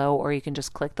notes below, or you can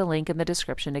just click the link in the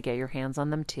description to get your hands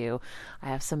on them too. I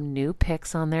have some new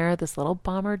picks on there. This little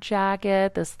bomber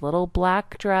jacket, this little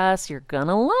black dress. You're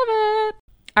gonna love it.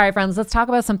 All right, friends, let's talk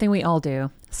about something we all do.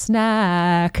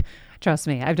 Snack. Trust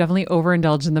me, I've definitely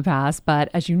overindulged in the past, but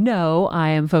as you know, I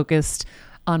am focused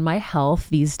on my health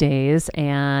these days,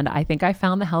 and I think I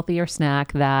found the healthier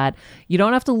snack that you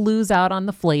don't have to lose out on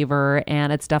the flavor,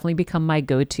 and it's definitely become my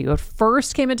go-to. It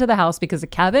first came into the house because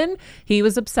of Kevin. He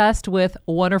was obsessed with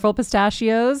Wonderful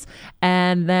Pistachios,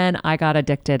 and then I got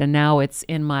addicted, and now it's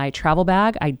in my travel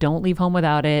bag. I don't leave home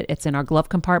without it. It's in our glove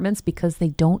compartments because they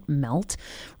don't melt.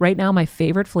 Right now, my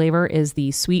favorite flavor is the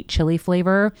sweet chili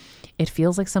flavor. It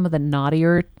feels like some of the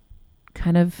naughtier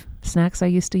kind of snacks I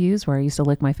used to use, where I used to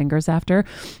lick my fingers after.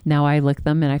 Now I lick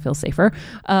them and I feel safer.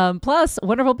 Plus,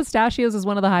 Wonderful Pistachios is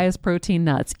one of the highest protein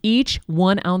nuts. Each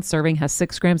 1 ounce serving has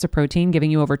 6 grams of protein,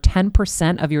 giving you over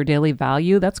 10% of your daily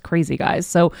value. That's crazy, guys.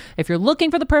 So if you're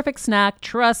looking for the perfect snack,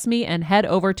 trust me and head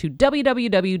over to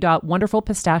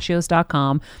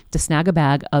www.wonderfulpistachios.com to snag a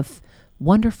bag of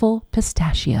Wonderful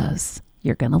Pistachios.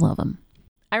 You're going to love them.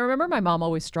 I remember my mom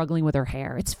always struggling with her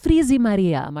hair. It's frizzy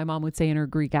Maria, my mom would say in her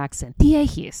Greek accent.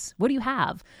 Diehis, what do you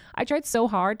have? I tried so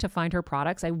hard to find her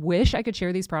products. I wish I could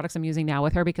share these products I'm using now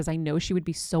with her because I know she would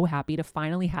be so happy to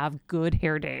finally have good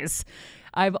hair days.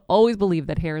 I've always believed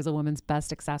that hair is a woman's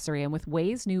best accessory, and with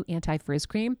Ouai's new anti-frizz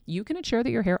cream, you can ensure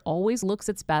that your hair always looks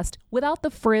its best without the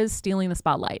frizz stealing the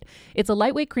spotlight. It's a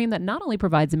lightweight cream that not only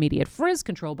provides immediate frizz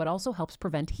control, but also helps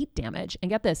prevent heat damage. And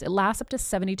get this, it lasts up to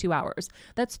 72 hours.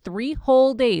 That's 3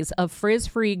 whole days of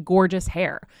frizz-free, gorgeous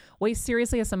hair. Ouai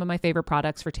seriously has some of my favorite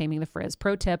products for taming the frizz.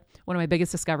 Pro tip, one of my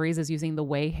biggest discoveries is using the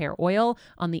Ouai hair oil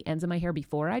on the ends of my hair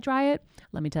before I dry it.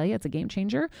 Let me tell you, it's a game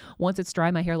changer. Once it's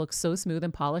dry, my hair looks so smooth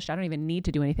and polished, I don't even need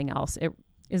to do anything else. It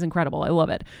is incredible. I love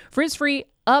it. Frizz-free,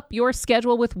 up your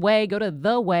schedule with Ouai. Go to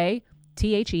the Ouai,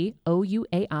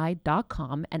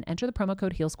 THEOUAI.com, and enter the promo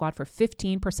code HealSquad for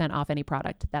 15% off any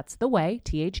product. That's the way,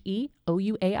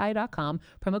 THEOUAI.com,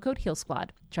 promo code HealSquad.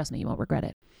 Trust me, you won't regret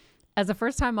it. As a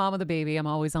first-time mom with a baby, I'm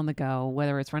always on the go,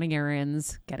 whether it's running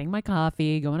errands, getting my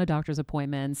coffee, going to doctor's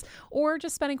appointments, or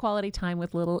just spending quality time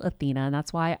with little Athena. And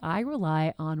that's why I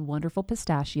rely on wonderful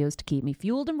pistachios to keep me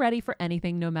fueled and ready for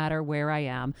anything, no matter where I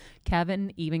am.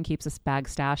 Kevin even keeps a bag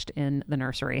stashed in the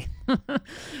nursery.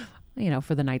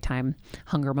 For the nighttime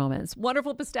hunger moments.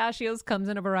 Wonderful Pistachios comes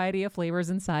in a variety of flavors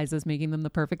and sizes, making them the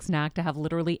perfect snack to have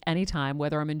literally any time,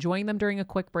 whether I'm enjoying them during a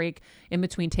quick break in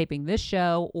between taping this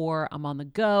show or I'm on the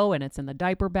go and it's in the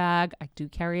diaper bag. I do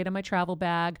carry it in my travel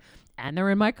bag and they're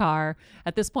in my car.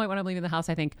 At this point, when I'm leaving the house,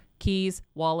 I think keys,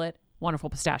 wallet, Wonderful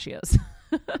Pistachios.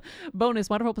 Bonus,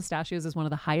 Wonderful Pistachios is one of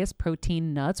the highest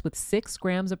protein nuts with 6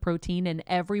 grams of protein in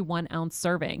every 1 ounce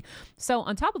serving. So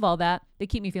on top of all that, they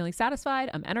keep me feeling satisfied.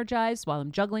 I'm energized while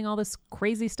I'm juggling all this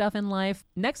crazy stuff in life.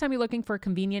 Next time you're looking for a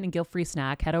convenient and guilt-free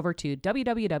snack, head over to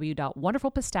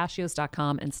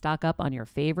www.wonderfulpistachios.com and stock up on your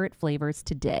favorite flavors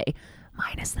today,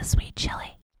 minus the sweet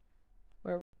chili.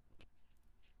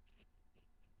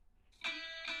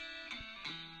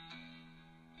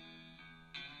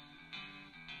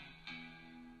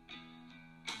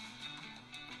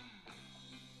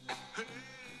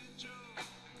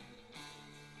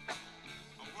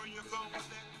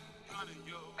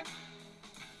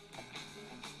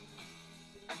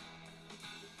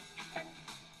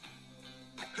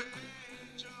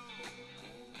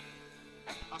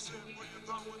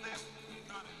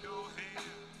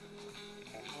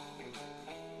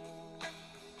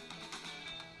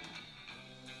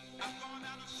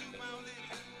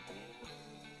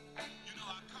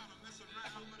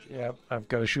 Yeah, I've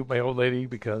got to shoot my old lady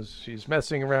because she's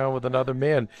messing around with another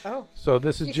man. Oh. So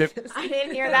this is Jim. I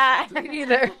didn't hear that.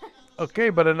 Either. Okay,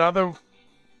 but another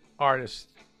artist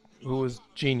who is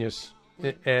genius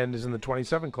and is in the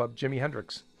 27 Club, Jimi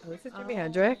Hendrix. Oh, this is Jimi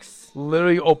Hendrix.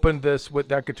 Literally opened this with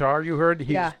that guitar you heard.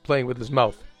 He's playing with his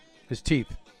mouth, his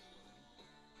teeth.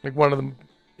 Like one of them.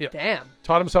 Yeah. Damn.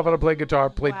 Taught himself how to play guitar,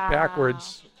 played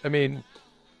backwards. I mean.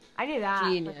 I knew that.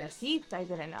 Genius. But the teeth, I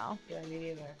didn't know. Yeah, me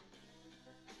neither.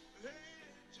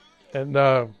 And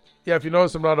if you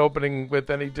notice, I'm not opening with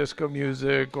any disco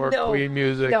music or Queen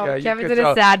music. No, yeah, Kevin's in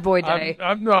a sad boy day.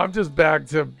 I'm just back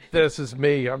to this is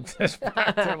me. I'm just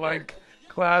back to like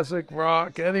classic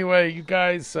rock. Anyway, you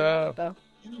guys, back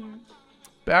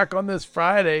on this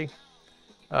Friday.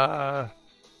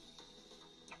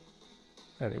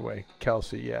 Anyway,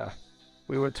 Kelsey,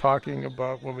 we were talking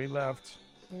about when we left.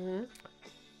 Mm-hmm.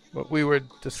 What we were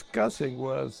discussing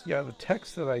was, the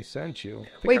text that I sent you.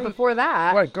 Before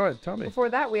that. Right, go ahead, tell me. Before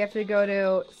that, we have to go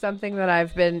to something that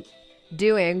I've been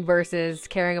doing versus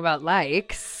caring about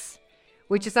likes,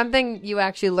 which is something you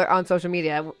actually learn on social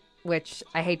media, which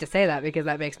I hate to say that because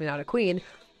that makes me not a queen,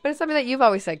 but it's something that you've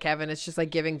always said, Kevin. It's just like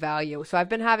giving value. So I've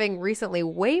been having recently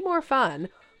way more fun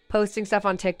posting stuff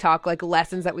on TikTok, like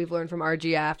lessons that we've learned from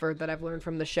RGF or that I've learned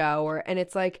from the show, and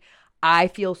it's like, I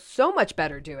feel so much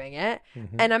better doing it.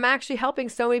 Mm-hmm. And I'm actually helping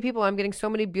so many people. I'm getting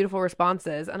so many beautiful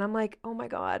responses. And I'm like, oh my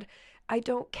God, I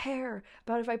don't care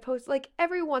about if I post, like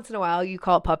every once in a while you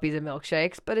call it puppies and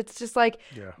milkshakes, but it's just like,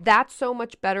 that's so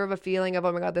much better of a feeling of,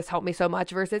 oh my God, this helped me so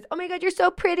much versus, oh my God, you're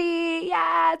so pretty.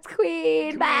 Yeah, it's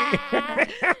queen.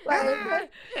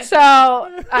 So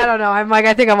I don't know. I'm like,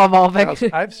 I think I'm evolving.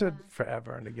 I've said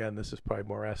forever, and again, this is probably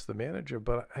more Ask the Manager,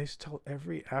 but I used to tell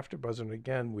every AfterBuzz, and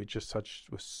again, we just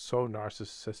was so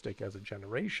narcissistic as a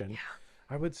generation. Yeah.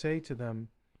 I would say to them,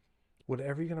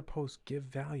 whatever you're going to post, give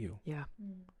value. Yeah.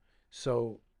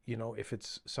 So, if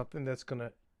it's something that's going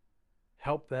to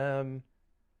help them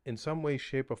in some way,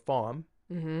 shape, or form,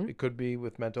 it could be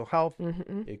with mental health.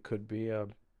 Mm-hmm. It could be a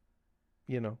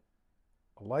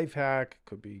life hack. It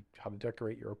could be how to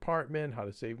decorate your apartment, how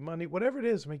to save money, whatever it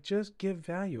is. Just give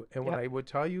value. And what I would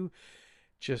tell you,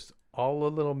 just all the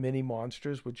little mini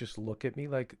monsters would just look at me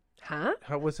like, huh?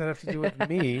 What's that have to do with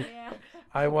me?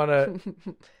 I want to...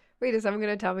 Wait, is someone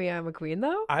going to tell me I'm a queen,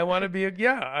 though? I want to be a be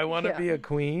a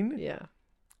queen. Yeah.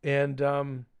 And,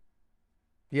 and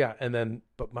then,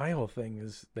 but my whole thing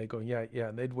is they go,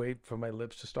 and they'd wait for my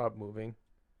lips to stop moving.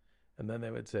 And then they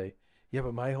would say,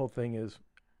 but my whole thing is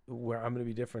where I'm going to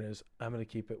be different is I'm going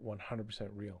to keep it 100%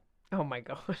 real. Oh, my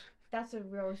God. That's a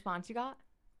real response you got?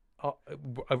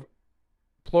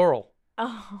 Plural.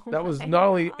 Oh, that was not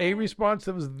only a response,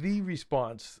 that was the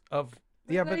response of...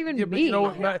 That's not even me.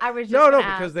 I was just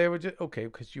because they were just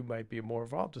because you might be more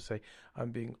evolved to say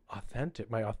I'm being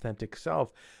authentic, my authentic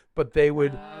self. But they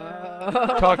would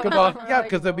talk about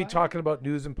because they'll be talking about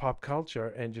news and pop culture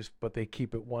and but they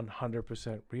keep it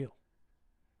 100% real.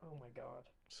 Oh my God.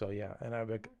 So yeah, and I'm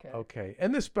like, okay.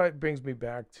 And this brings me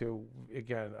back to,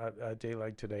 again, a day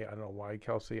like today. I don't know why,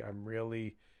 Kelsey. I'm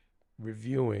really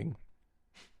reviewing.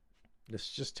 This is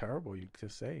just terrible to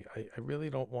say. I really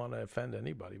don't want to offend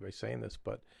anybody by saying this,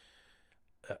 but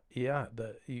yeah,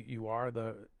 you are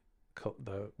the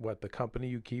company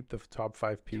you keep, the top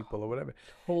 5 people or whatever.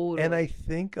 Totally. And I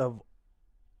think of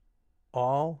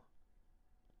all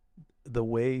the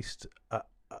waste,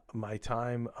 my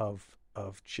time of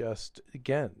just,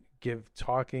 again,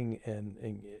 talking and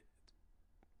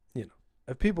you know,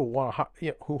 if people want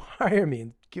to who hire me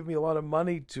and give me a lot of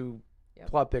money to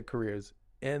plot their careers,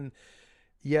 and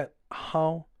yet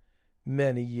how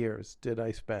many years did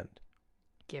I spend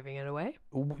giving it away?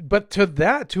 But to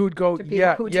that, who would go,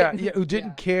 who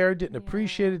didn't care, didn't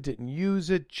appreciate it, didn't use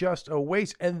it, just a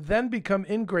waste, and then become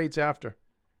ingrates after.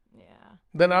 Yeah.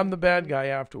 Then I'm the bad guy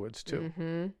afterwards too.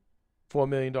 Mm-hmm. $4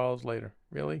 million later,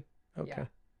 really? Okay. Yeah.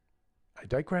 I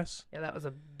digress. Yeah, that was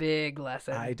a big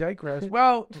lesson. I digress.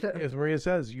 Well, as Maria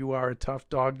says, you are a tough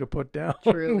dog to put down.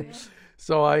 Truly.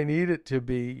 So I need it to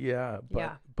be, but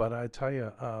Yeah. but I tell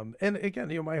you, and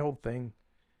again, my whole thing,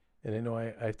 and I know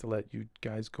I have to let you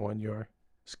guys go on your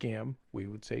scam.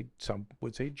 Some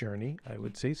would say journey. I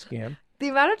would say scam. The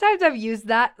amount of times I've used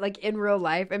that, like in real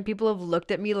life, and people have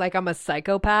looked at me like I'm a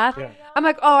psychopath. Yeah. I'm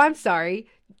like, oh, I'm sorry.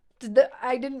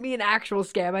 I didn't mean actual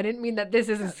scam. I didn't mean that this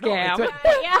is a scam.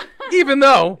 Yeah. Even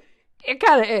though It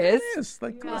kind of is. it is.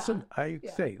 Like, listen, I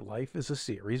say life is a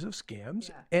series of scams,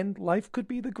 Yeah. and life could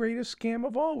be the greatest scam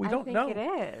of all. We don't know. I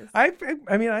think it is.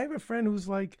 I mean, I have a friend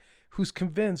who's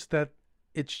convinced that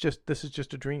this is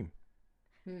just a dream.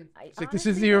 It's like, this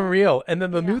isn't even real. And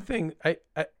then the new thing,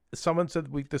 someone said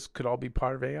this could all be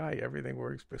part of AI. Everything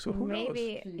works. So who knows?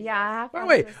 Maybe. Yeah. I have By the to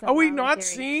way, do some are we theory. not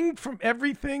seeing from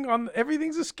everything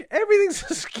everything's a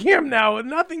scam now, and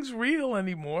nothing's real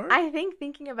anymore? I think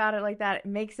thinking about it like that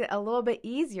makes it a little bit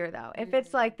easier, though. If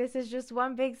it's like this is just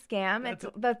one big scam,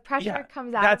 the pressure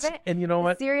comes out of it. And you know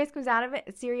what? Seriousness comes out of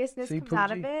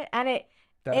Poochie? it, and it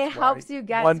That's helps why you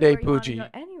get one to day, where you wanna Poochie, go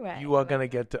anyway. you are gonna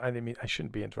get to. I didn't mean, I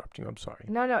shouldn't be interrupting you. I'm sorry.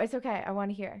 No, it's okay. I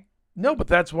want to hear. No, but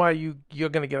that's why you're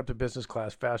gonna get up to business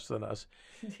class faster than us.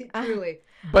 Truly.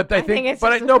 But I think it's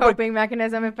but just I a no, but coping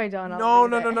mechanism. If I don't,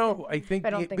 no. I think, I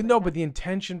don't think no, like but the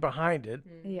intention behind it,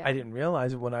 Yeah. I didn't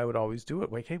realize it when I would always do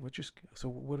it. Like, hey, so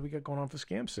what do we got going on for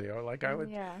scams today? Or like I would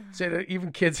say to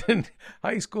even kids in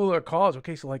high school or college.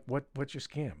 Okay, so like, what's your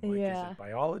scam? Like, is it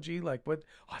biology? Like, what?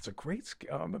 Oh, it's a great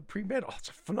scam. I'm a pre-med. Oh, it's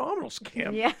a phenomenal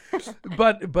scam. Yeah.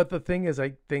 But the thing is,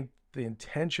 I think the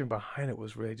intention behind it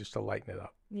was really just to lighten it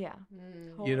up. Yeah.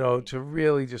 You know, to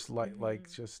really just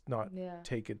just not Yeah.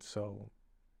 take it so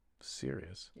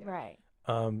serious. Right.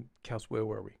 Kels, where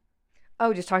were we?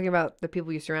 Oh, just talking about the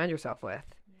people you surround yourself with.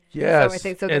 Yes. I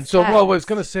think so. And so what I was steps,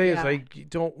 going to say is yeah. I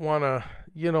don't want to,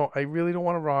 I really don't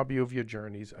want to rob you of your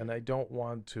journeys, and I don't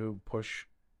want to push,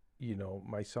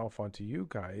 myself onto you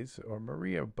guys or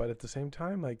Maria, but at the same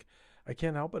time, like, I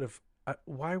can't help it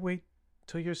why wait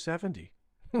till you're 70?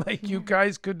 Like, you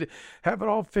guys could have it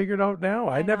all figured out now.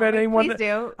 I never had anyone. Please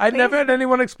do. I never had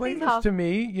anyone explain please this help. to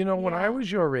me, when I Yeah.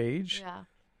 was your age. Yeah.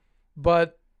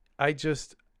 But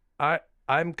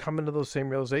I'm coming to those same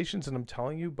realizations, and I'm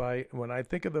telling you, when I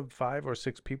think of the 5 or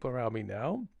 6 people around me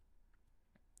now,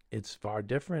 it's far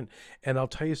different. And I'll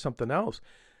tell you something else.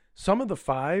 Some of the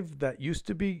 5 that used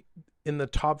to be in the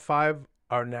top 5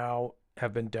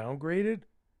 have been downgraded.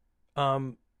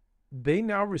 They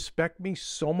now respect me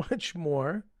so much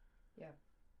more.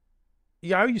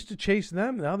 Yeah, I used to chase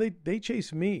them. Now they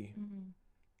chase me. Mm-hmm.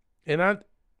 And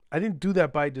I didn't do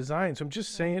that by design. So I'm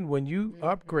just saying, when you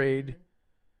upgrade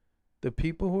the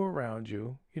people who are around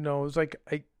you, it's like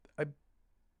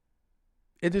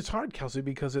it is hard, Kelsey,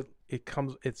 because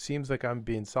it seems like I'm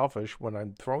being selfish when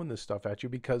I'm throwing this stuff at you,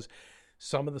 because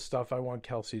some of the stuff I want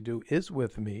Kelsey to do is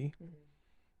with me.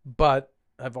 But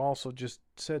I've also just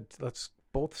said, let's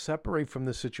both separate from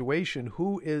the situation.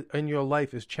 Who is in your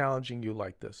life is challenging you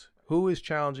like this? Who is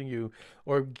challenging you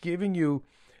or giving you,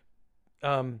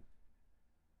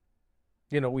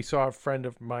 we saw a friend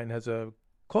of mine has a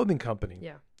clothing company.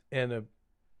 Yeah. And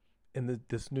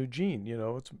this new jean,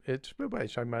 it's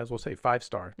I might as well say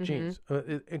 5-star jeans.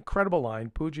 Incredible line.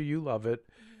 Pooja, you love it.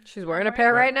 She's wearing a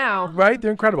pair right now. Right?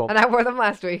 They're incredible. And I wore them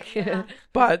last week. Yeah.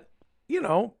 But,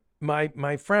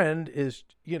 my friend is,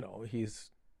 he's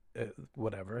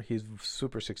whatever. He's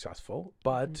super successful.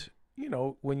 But,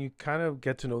 when you kind of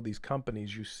get to know these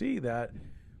companies, you see that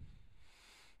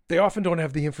they often don't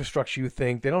have the infrastructure you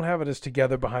think. They don't have it as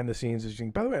together behind the scenes as you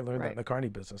think. By the way, I learned that in the Carney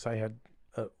business. I had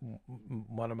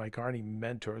one of my Carney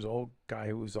mentors, old guy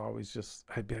who was always just,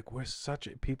 I'd be like,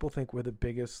 people think we're the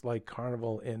biggest like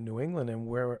carnival in New England and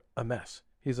we're a mess.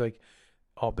 He's like,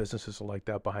 all businesses are like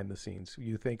that behind the scenes.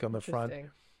 You think on the front,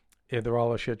 they're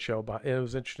all a shit show. But it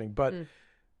was interesting. But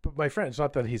my friend, it's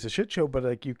not that he's a shit show, but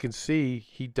like you can see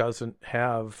he doesn't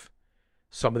have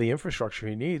some of the infrastructure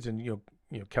he needs. And,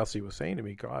 Kelsey was saying to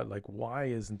me, God, like, why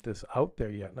isn't this out there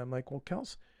yet? And I'm like, well,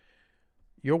 Kels,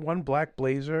 you're one black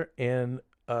blazer and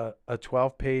a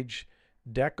 12-page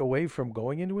deck away from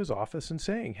going into his office and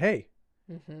saying, hey,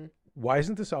 why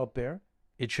isn't this out there?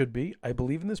 It should be. I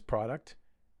believe in this product.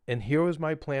 And here was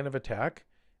my plan of attack.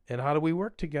 And how do we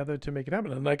work together to make it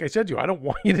happen? And like I said to you, I don't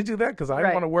want you to do that because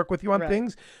I want to work with you on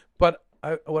things. But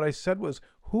what I said was,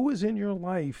 who is in your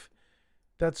life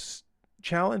that's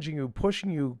challenging you,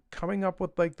 pushing you, coming up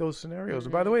with like those scenarios?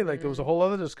 And by the way, like there was a whole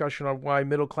other discussion on why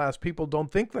middle-class people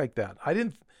don't think like that. I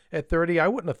didn't, at 30, I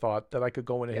wouldn't have thought that I could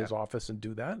go into his office and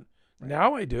do that.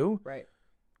 Now I do. Right.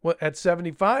 Well, at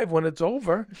 75 when it's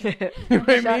over, you know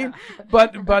what I mean?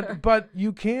 But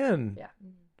you can. Yeah.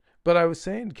 But I was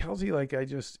saying, Kelsey, like I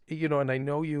just, and I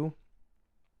know you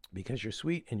because you're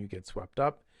sweet and you get swept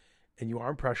up and you are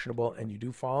impressionable and you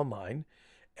do fall in line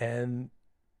and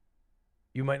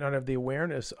you might not have the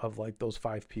awareness of like those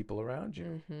 5 people around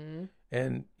you.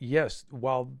 And yes,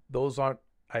 while those aren't,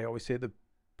 I always say the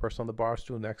person on the bar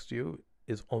stool next to you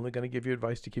is only going to give you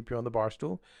advice to keep you on the bar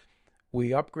stool.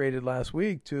 We upgraded last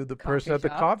week to the person at the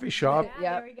coffee shop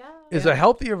There we go. is a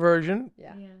healthier version.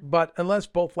 Yeah. But unless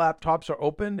both laptops are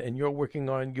open and you're working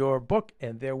on your book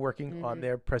and they're working on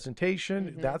their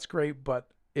presentation, that's great. But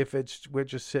if we're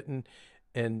just sitting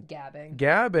and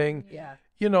gabbing,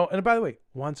 and by the way,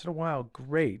 once in a while,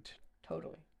 great.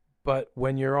 Totally. But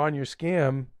when you're on your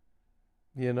scam,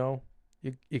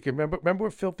 you can remember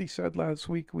what Filthy said last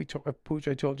week. Pooch,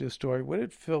 I told you the story. What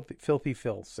did Filthy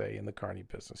Phil say in the Carney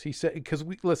business? He said, because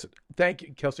listen, thank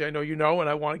you, Kelsey. I know you know, and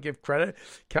I want to give credit.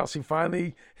 Kelsey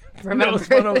finally knows.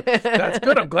 That's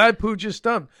good. I'm glad Pooch is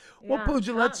stumped. Well, Pooch,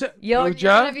 let's say you're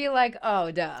gonna be like,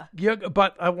 oh, duh. Yeah,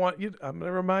 but I'm going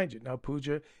to remind you now,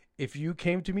 Pooja, if you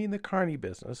came to me in the Carney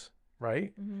business,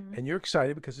 right? And you're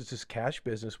excited because it's this cash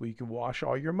business where you can wash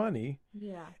all your money.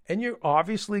 Yeah. And you're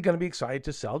obviously going to be excited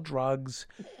to sell drugs.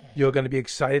 You're going to be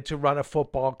excited to run a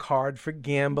football card for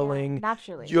gambling. Yeah,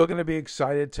 naturally. You're going to be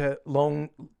excited to loan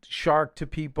shark to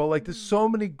people. Like there's so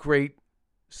many great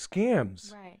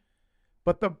scams. Right.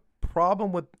 But the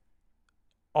problem with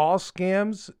all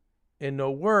scams and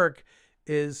no work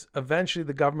is eventually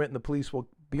the government and the police will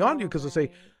be on you because they'll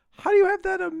say, how do you have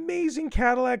that amazing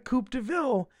Cadillac Coupe de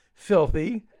Ville,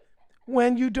 Filthy,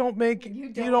 when you don't make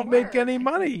any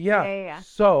money? Yeah.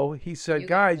 So he said,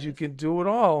 guys, you can do it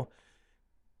all.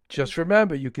 Just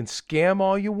remember, you can scam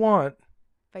all you want,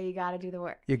 but you got to do the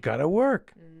work. You got to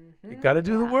work. You got to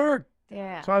do the work.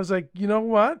 Yeah. So I was like, you know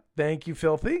what? Thank you,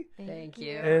 Filthy. Thank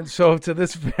you. And so to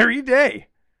this very day,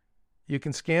 you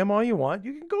can scam all you want.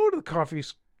 You can go to the coffee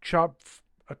shop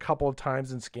a couple of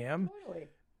times and scam. Totally.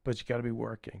 But you got to be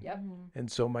working. Yep.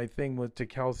 And so my thing to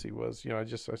Kelsey was, I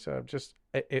said,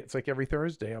 it's like every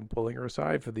Thursday I'm pulling her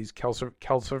aside for these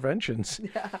Kelserventions.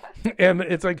 And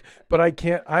it's like, but I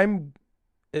can't, I'm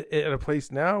at a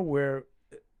place now where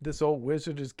this old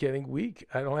wizard is getting weak.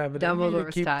 I don't have it in me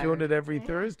to keep doing it every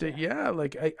Thursday. Yeah.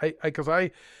 Like because I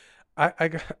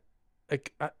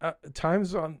got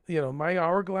times on, my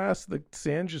hourglass, the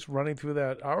sand just running through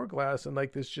that hourglass and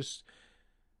like there's just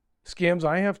scams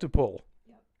I have to pull.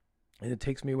 And it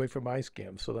takes me away from my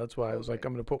scam. So that's why I was like,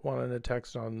 I'm going to put one in a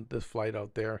text on this flight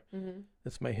out there.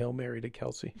 It's my Hail Mary to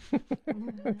Kelsey.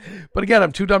 But again,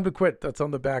 I'm too dumb to quit. That's on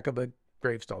the back of the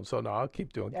gravestone. So no, I'll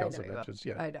keep doing Kelsey Ventures.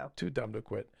 Yeah, I know. Too dumb to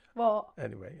quit. Well,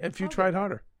 anyway, and if you tried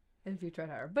harder.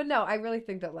 But no, I really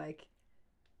think that like,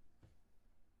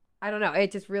 I don't know.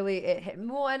 It just really, it hit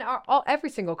well, and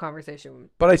every single conversation.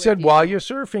 But I said, while you're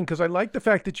surfing, because I like the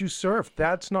fact that you surf.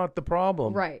 That's not the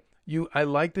problem. Right. I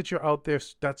like that you're out there.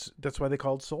 That's why they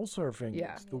call it soul surfing.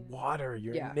 Yeah. It's the water,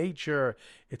 you're in nature.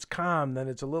 It's calm, then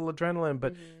it's a little adrenaline.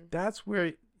 But that's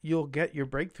where you'll get your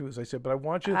breakthroughs, I said. But I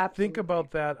want you to think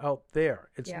about that out there.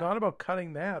 It's not about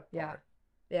cutting that part.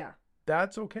 Yeah.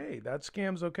 That's okay. That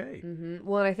scam's okay.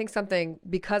 Well, and I think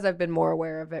because I've been more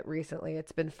aware of it recently,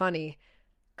 it's been funny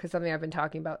because something I've been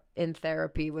talking about in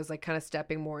therapy was like kind of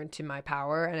stepping more into my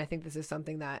power. And I think this is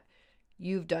something that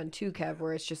you've done too, Kev,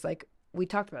 where it's just like, we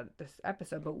talked about it this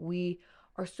episode, but we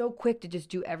are so quick to just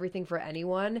do everything for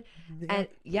anyone. And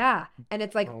and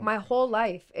it's like my whole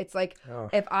life. It's like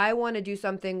if I want to do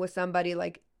something with somebody,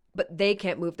 like but they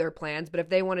can't move their plans. But if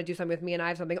they want to do something with me and I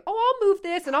have something, oh, I'll move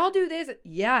this and I'll do this.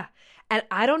 Yeah. And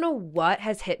I don't know what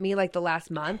has hit me like the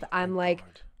last month. I'm like,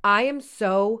 God. I am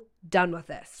so done with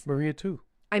this. Maria too.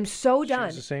 I'm so She done.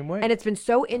 was the same way. And it's been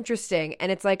so interesting.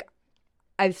 And it's like,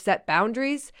 I've set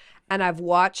boundaries and I've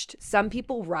watched some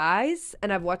people rise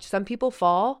and I've watched some people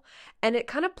fall. And it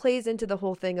kind of plays into the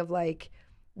whole thing of like,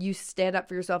 you stand up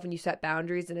for yourself and you set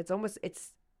boundaries. And it's almost,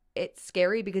 it's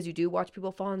scary because you do watch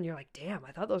people fall and you're like, damn,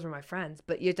 I thought those were my friends.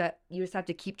 But you just have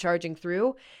to keep charging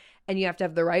through. And you have to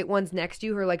have the right ones next to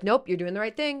you who are like, nope, you're doing the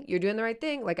right thing. You're doing the right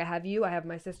thing. Like I have you. I have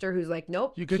my sister who's like,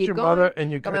 nope, you get keep your going. mother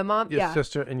and you Got got my mom. your Yeah.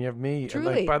 sister and you have me. And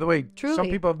Truly. like, by the way, Truly. some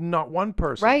people have not one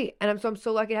person. Right. And I'm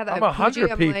so lucky to have that. I'm I have 100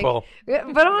 PG, I'm like- people. Yeah,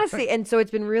 but honestly, and so it's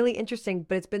been really interesting,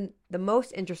 but it's been the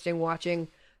most interesting watching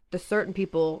the certain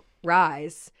people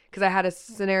rise. Because I had a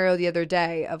scenario the other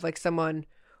day of like someone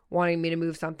wanting me to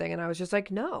move something and I was just like,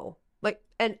 no. Like,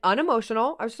 and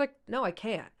unemotional. I was just like, no, I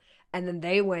can't. And then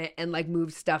they went and like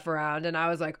moved stuff around and I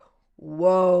was like,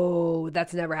 whoa,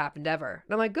 that's never happened ever.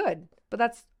 And I'm like, good. But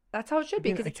that's how it should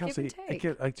be because it's give and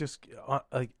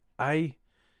take. I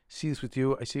see this with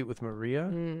you. I see it with Maria.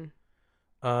 Mm,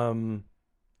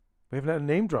 We haven't had a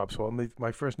name drop, so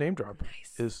my first name drop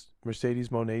nice. is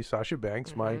Mercedes Monet Sasha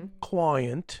Banks, my Mhm.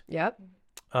 client. Yep.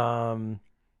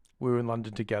 We were in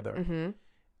London together, Mm-hmm.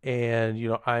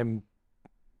 and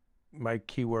my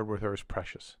key word with her is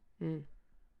precious. Mm.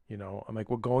 I'm like,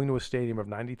 we're going to a stadium of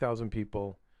 90,000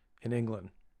 people in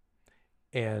England,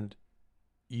 and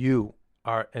you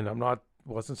are, and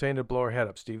wasn't saying to blow her head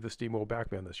up. Steve the Steam will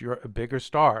back me on this. You're a bigger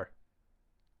star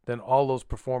than all those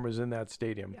performers in that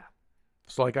stadium. Yeah.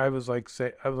 So like I was like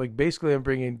basically I'm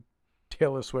bringing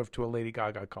Taylor Swift to a Lady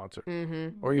Gaga concert,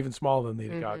 Mm-hmm. or even smaller than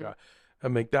Lady Mhm. Gaga.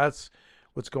 I'm like, that's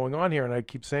what's going on here, and I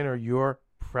keep saying to her, you're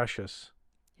precious.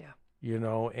 Yeah.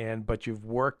 But you've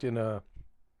worked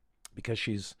because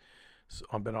she's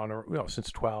been on her,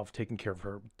 since 12, taking care of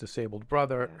her disabled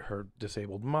brother, Yeah. her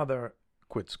disabled mother,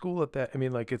 quit school at that. I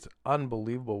mean, like, it's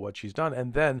unbelievable what she's done.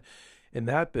 And then in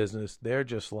that business, they're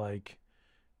just like,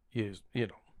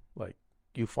 like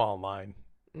you fall in line.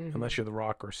 Mm-hmm. Unless you're The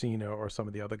Rock or Cena or some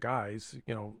of the other guys,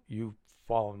 you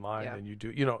fall in line Yeah. and you do,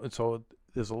 and so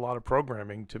there's a lot of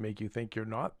programming to make you think you're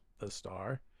not the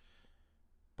star,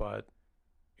 but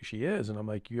she is. And I'm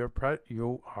like, you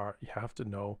have to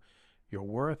know your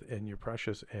worth and you're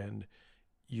precious, and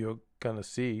you're going to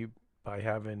see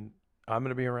I'm going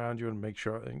to be around you and make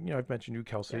sure, and, I've mentioned you,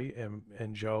 Kelsey,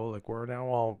 and Joe, like we're now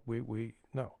all, we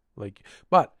know, like,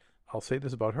 but I'll say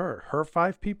this about her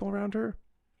 5 people around her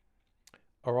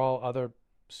are all other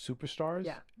superstars.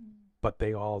 Yeah. But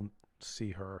they all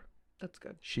see her. That's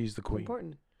good. She's the queen.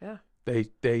 Important. Yeah.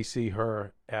 They see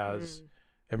her as, Mm.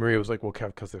 and Maria was like, well, Kev,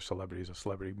 because they're celebrities, a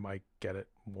celebrity might get it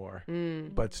more.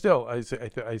 Mm. But still, I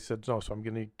said no, so I'm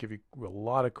going to give you a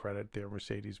lot of credit there,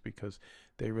 Mercedes, because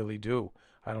they really do.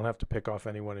 I don't have to pick off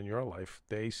anyone in your life.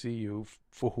 They see you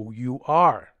for who you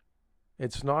are.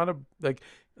 It's not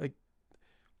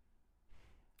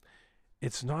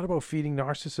it's not about feeding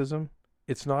narcissism.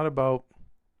 It's not about,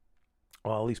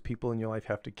 all these people in your life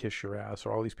have to kiss your ass,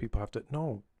 or all these people have to.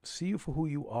 No, see you for who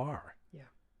you are.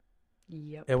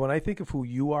 Yep. And when I think of who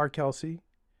you are, Kelsey,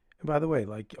 and by the way,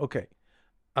 like, okay,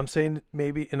 I'm saying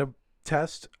maybe in a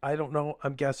test, I don't know,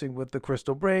 I'm guessing with the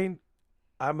crystal brain,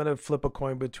 I'm going to flip a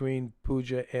coin between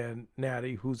Pooja and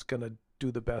Natty, who's going to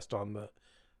do the best on the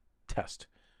test.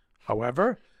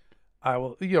 However, I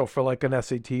will, for like an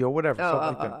SAT or whatever,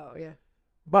 something like that. Oh, yeah.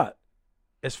 But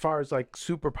as far as like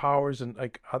superpowers and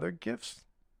like other gifts,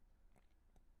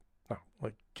 no,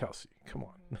 like Kelsey, come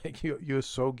on, like you're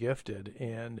so gifted,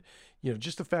 and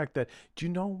just the fact that do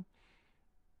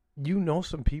you know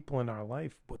some people in our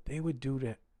life what they would do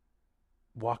to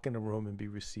walk in a room and be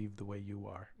received the way you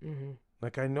are. Mm-hmm.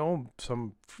 Like I know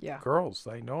some girls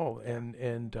I know,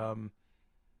 and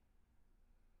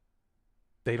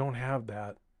they don't have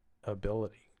that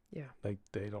ability. Yeah. Like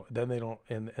they don't,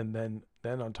 and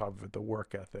then on top of it, the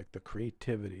work ethic, the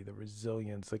creativity, the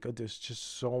resilience, like there's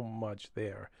just so much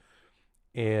there.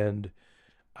 And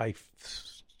I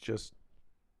just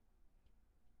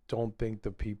don't think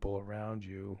the people around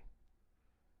you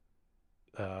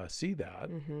see that,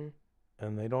 Mm-hmm.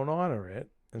 and they don't honor it.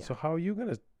 And Yeah. so how are you going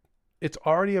to, it's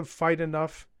already a fight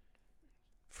enough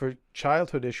for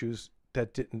childhood issues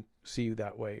that didn't see you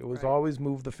that way. It was Right. always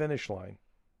move the finish line.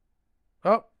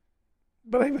 Oh,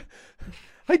 but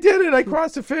I did it. I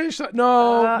crossed the finish line.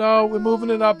 No, we're moving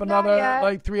it up not another yet.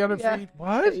 like 300 Yeah. feet.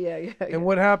 What? Yeah. And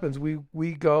what happens?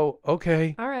 We go,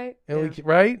 okay, All right. and yeah. we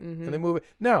right, Mhm. and they move it.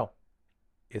 Now,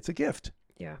 it's a gift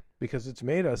Yeah. because it's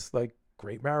made us like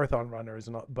great marathon runners,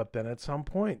 but then at some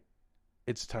point,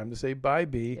 it's time to say bye,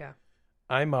 B. Yeah.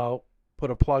 I'm out. Put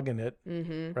a plug in it,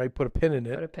 Mm-hmm. right? Put a pin in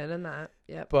it. Put a pin in that.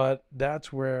 Yep. But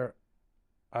that's where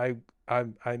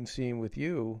I'm seeing with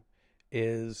you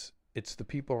is it's the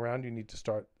people around you need to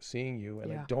start seeing you,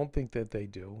 and I Yeah. don't think that they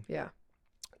do. Yeah.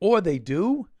 Or they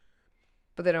do.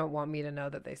 But they don't want me to know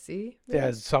that they see. me.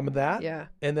 There's some of that. Yeah.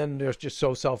 And then they're just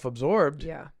so self-absorbed.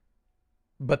 Yeah.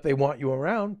 But they want you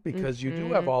around because you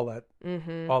do have all that,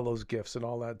 Mm-hmm. all those gifts and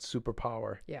all that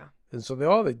superpower. Yeah. And so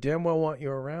they damn well want you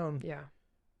around. Yeah.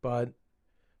 But,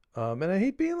 and I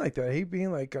hate being like that. I hate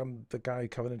being like I'm the guy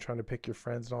coming and trying to pick your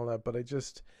friends and all that. But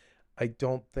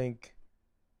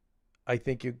I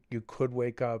think you could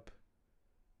wake up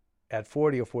at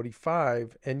 40 or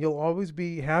 45 and you'll always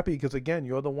be happy because, again,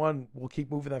 you're the one will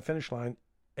keep moving that finish line.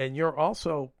 And you're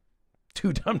also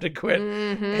too dumb to quit.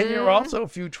 Mm-hmm. And you're also,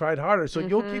 if you tried harder. So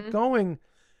you'll keep going.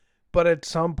 But at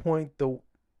some point,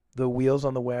 the wheels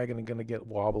on the wagon are going to get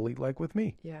wobbly, like with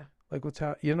me. Yeah. Like what's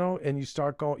and you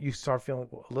start feeling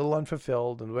a little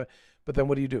unfulfilled, but then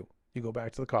what do? You go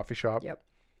back to the coffee shop.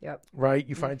 Yep. Right?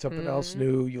 You find something else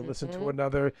new. You listen to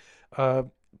another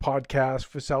podcast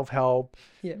for self-help.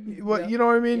 Yeah. Well, you know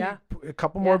what I mean? Yeah. A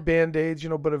couple more Band-Aids,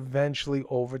 but eventually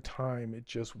over time it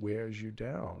just wears you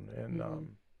down. And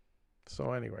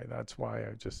so anyway, that's why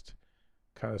I just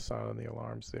kind of sounded the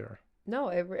alarms there. No,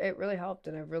 it really helped,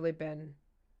 and I've really been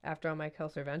after all my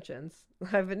Kelserventions.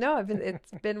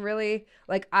 It's been really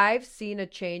like I've seen a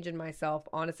change in myself.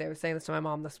 Honestly, I was saying this to my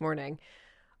mom this morning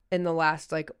in the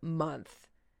last like month,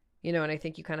 and I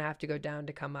think you kind of have to go down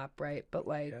to come up, right? But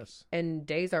like, Yes. and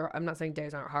I'm not saying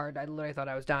days aren't hard. I literally thought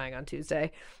I was dying on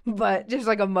Tuesday, but just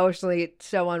like emotionally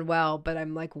so unwell. But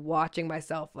I'm like watching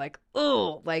myself like,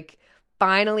 oh, like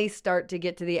finally start to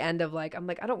get to the end of like, I'm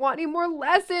like, I don't want any more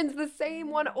lessons, the same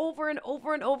one over and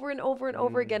over and over and over and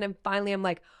over again. And finally I'm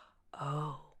like,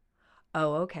 oh,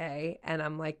 okay. And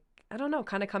I'm like, I don't know,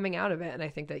 kind of coming out of it. And I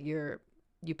think that you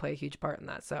play a huge part in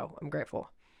that. So I'm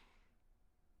grateful.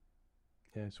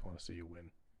 Yeah, I just want to see you win.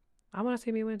 I want to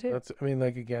see me win too.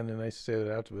 Like again, and I say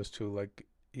that afterwards too. Like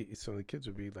some of the kids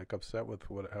would be like upset with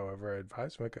however I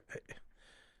advise them. Like,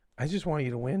 I just want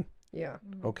you to win. Yeah.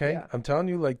 Okay, Yeah. I'm telling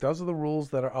you, like those are the rules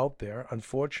that are out there.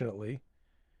 Unfortunately,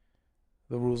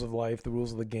 the rules of life, the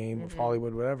rules of the game, of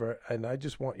Hollywood, whatever. And I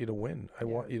just want you to win. I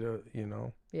want you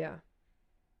to, Yeah.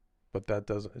 But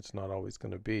it's not always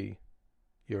going to be.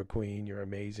 You're a queen. You're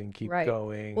amazing. Keep Right.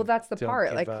 going. Well, that's the Don't part.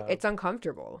 give Like up. it's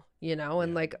uncomfortable, and Yeah.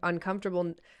 like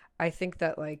uncomfortable. I think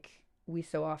that like we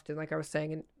so often, like I was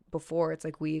saying before, it's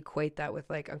like we equate that with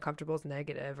like uncomfortable is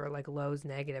negative or like low is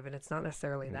negative, and it's not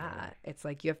necessarily that. It's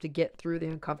like you have to get through the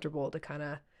uncomfortable to kind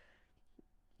of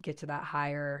get to that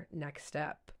higher next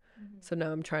step. So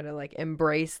now I'm trying to like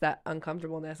embrace that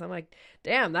uncomfortableness. I'm like,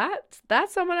 damn,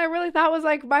 that's someone I really thought was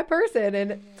like my person,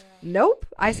 and nope,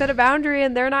 I set a boundary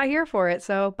and they're not here for it.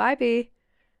 So bye, B.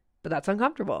 But that's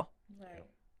uncomfortable, Right.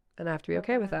 and I have to be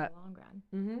okay with In the that. long run.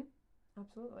 Mm-hmm.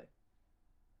 Absolutely.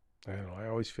 I don't know. I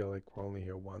always feel like we're only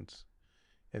here once,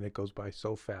 and it goes by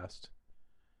so fast.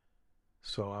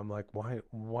 So I'm like,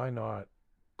 why not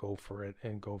go for it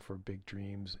and go for big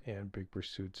dreams and big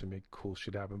pursuits and make cool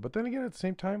shit happen? But then again, at the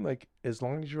same time, like as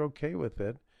long as you're okay with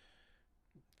it,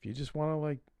 if you just want to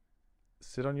like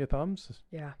sit on your thumbs,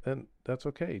 Yeah. then that's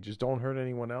okay. Just don't hurt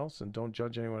anyone else and don't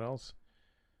judge anyone else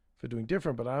for doing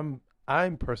different. But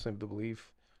I'm personally of the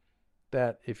belief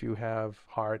that if you have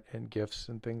heart and gifts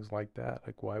and things like that,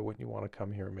 like why wouldn't you want to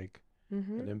come here and make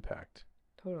an impact?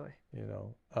 Totally.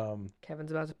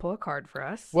 Kevin's about to pull a card for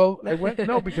us. Well, I went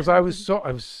because I was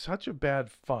such a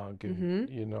bad funk, and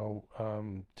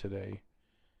today,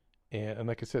 and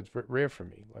like I said, it's rare for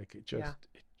me. Like it just,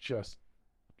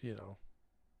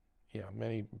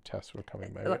 many tests were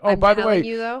coming my way. Oh, I'm by the way, telling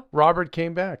you though, Robert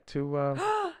came back to.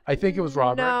 I think it was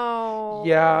Robert. No.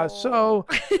 Yeah. So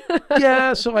I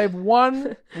have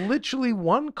literally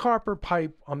one copper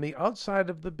pipe on the outside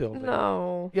of the building.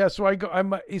 No. Yeah. So I go.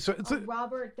 So it's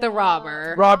Robert The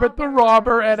robber. Robert the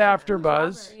Robber at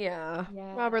AfterBuzz. Yeah.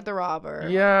 Yeah. Robert the robber.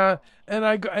 Yeah, and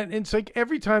I go, and it's like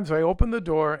every time, so I open the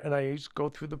door and I just go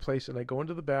through the place and I go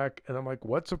into the back and I'm like,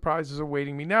 what surprises are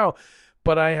awaiting me now?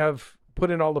 But I have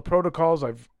put in all the protocols.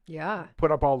 I've Yeah.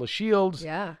 put up all the shields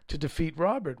Yeah. to defeat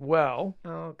Robert. Well,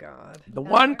 Oh God. the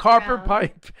one copper round.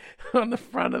 pipe on the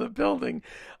front of the building,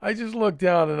 I just look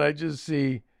down and I just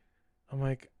see, I'm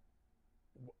like,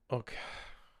 okay.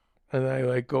 And I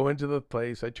like go into the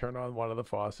place. I turn on one of the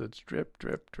faucets, drip,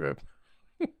 drip, drip.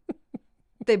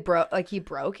 They broke, like he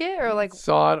broke it, or like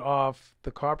Sawed off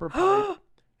the copper pipe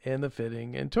and the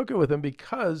fitting and took it with him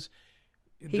because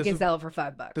he this can is, sell it for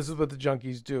 $5. this is what the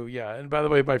junkies do. Yeah. And by the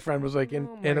way, my friend was like, Oh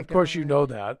and my of course you God. know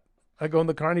that. I go in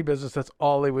the carny business. That's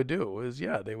all they would do is,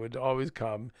 they would always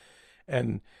come.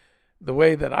 And the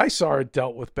way that I saw it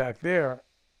dealt with back there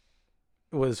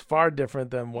was far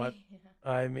different than what,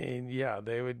 I mean,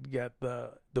 they would get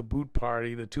the boot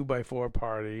party, the 2x4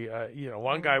 party.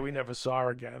 One guy we never saw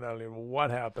again. I don't even know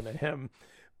what happened to him.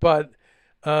 But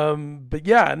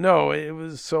no, it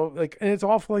was so like, and it's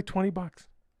all for like $20.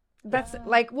 That's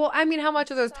like, well, I mean, how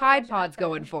much are those Tide Pods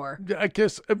going for? I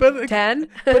guess, but 10?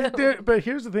 but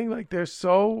here's the thing, like they're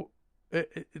so,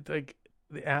 like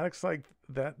the addicts like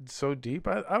that so deep.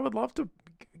 I would love to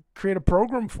create a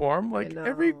program for them. Like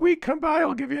every week, come by,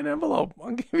 I'll give you an envelope.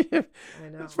 I'll give you. I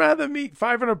know. It's rather than me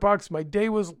 $500. My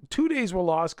 2 days were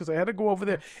lost because I had to go over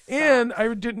there, and I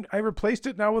replaced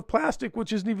it now with plastic,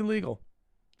 which isn't even legal.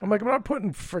 I'm like, I'm not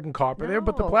putting freaking copper there,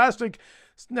 but the plastic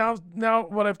now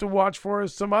what I have to watch for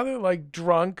is some other like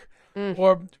drunk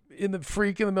or in the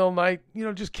freak in the middle of the night,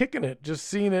 just kicking it, just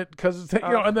seeing it because it's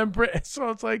and then so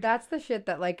it's like that's the shit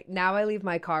that like now I leave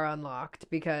my car unlocked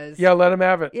because let them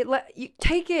have it. You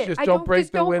take it. Just I don't break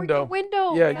just the don't window. Break the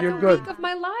window. Yeah, That's you're a good. week of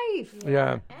my life.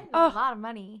 Yeah. And a lot of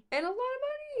money. And a lot of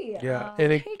money. Yeah,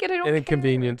 and take it. I don't and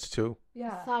inconvenience too.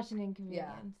 Yeah. Such an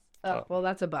inconvenience. Oh, well,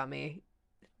 that's a bummy.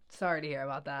 Sorry to hear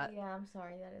about that. Yeah, I'm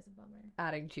sorry. That is a bummer.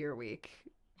 Adding to your week.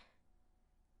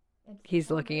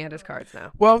 He's looking at his cards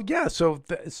now. Well, yeah. So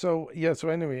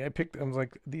anyway, I was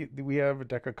like, we have a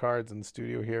deck of cards in the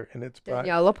studio here, and it's by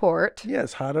Danielle Laporte.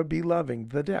 Yes, How to Be Loving,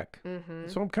 the deck. Mm-hmm.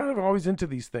 So I'm kind of always into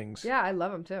these things. Yeah, I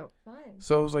love them too. Fun.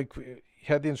 So it was like, he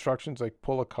had the instructions like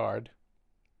pull a card,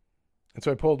 and so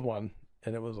I pulled one,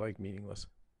 and it was like meaningless.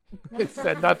 It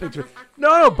said nothing to me.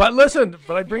 No, but listen,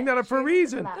 but I bring that up for a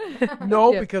reason.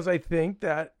 No, because I think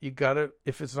that you gotta,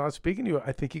 if it's not speaking to you,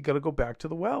 I think you gotta go back to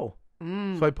the well.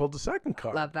 So I pulled the second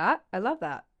card. Love that. I love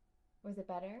that. Was it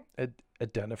better?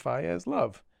 Identify as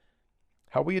love.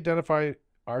 How we identify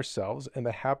ourselves and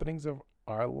the happenings of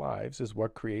our lives is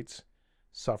what creates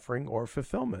suffering or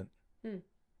fulfillment.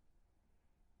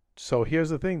 So here's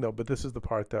the thing, though, but this is the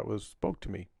part that spoke to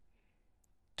me.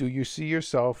 Do you see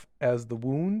yourself as the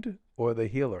wound or the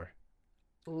healer?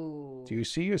 Ooh. Do you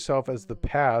see yourself as the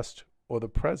past or the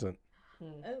present?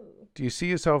 Oh. Do you see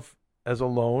yourself as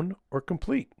alone or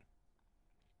complete?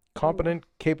 Competent,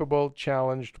 capable,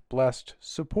 challenged, blessed,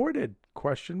 supported?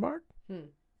 Question mark? I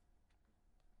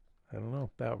don't know.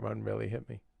 That one really hit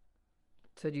me.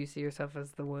 So do you see yourself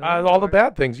as the wound? All the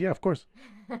bad things. Yeah, of course.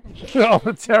 All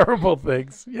the terrible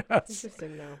things. Yes.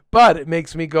 Interesting, though. But it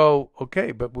makes me go,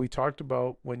 okay, but we talked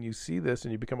about when you see this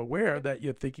and you become aware that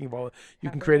you're thinking about, you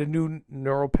can create a new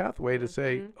neural pathway to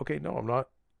say, okay, no,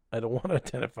 I don't want to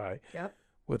identify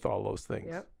with all those things.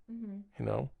 Yep. Mm-hmm. You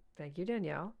know? Thank you,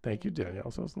 Danielle. Thank you,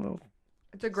 Danielle. So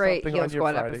It's a great something Heal on your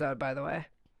Squad Friday. episode, by the way.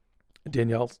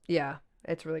 Danielle Yeah,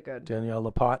 it's really good.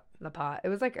 Laporte. Laporte. It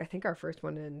was like, I think, our first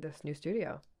one in this new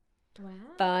studio. Wow.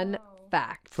 Fun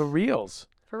fact. For reals.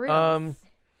 For real.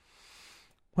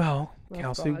 Well, Well,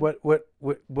 Kelsey, God.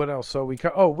 what else? So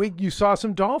you saw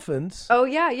some dolphins. Oh,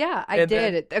 yeah. I And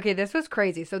did. Okay, this was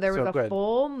crazy. So there was So a good.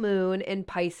 full moon in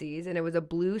Pisces, and it was a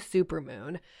blue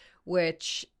supermoon,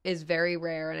 which is very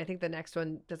rare. And I think the next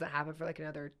one doesn't happen for like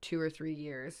another 2 or 3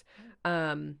 years.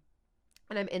 And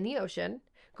I'm in the ocean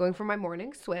going for my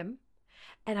morning swim.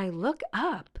 And I look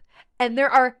up and there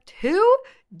are 2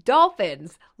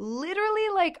 dolphins, literally,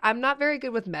 like, I'm not very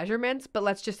good with measurements, but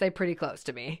let's just say pretty close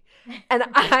to me. And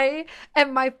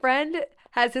my friend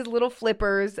has his little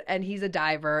flippers and he's a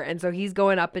diver. And so he's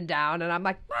going up and down and I'm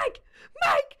like, Mike,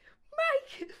 look.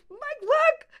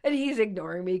 And he's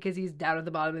ignoring me because he's down at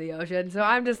the bottom of the ocean. So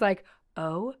I'm just like,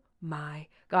 oh my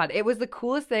God. It was the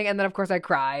coolest thing. And then, of course, I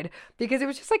cried because it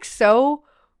was just like so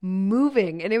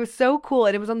moving and it was so cool.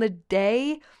 And it was on the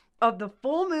day of the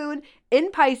full moon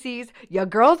in Pisces. Your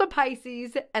girl's a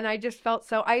Pisces. And I just felt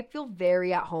I feel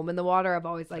very at home in the water. I've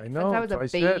always I since know. I was a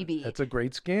baby. That's a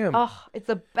great scam. Oh, it's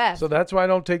the best. So that's why I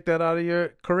don't take that out of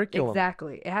your curriculum.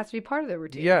 Exactly. It has to be part of the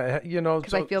routine. Yeah,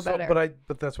 because I feel better.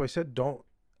 But that's why I said don't.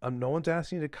 No one's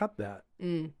asking you to cut that.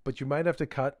 But you might have to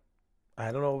cut.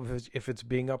 I don't know if it's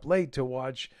being up late to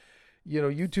watch,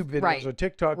 YouTube videos or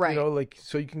TikTok. Right. Like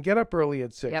so you can get up early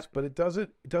at 6. Yep. But it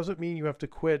doesn't mean you have to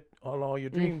quit on all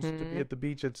your dreams to be at the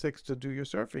beach at 6 to do your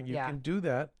surfing. You can do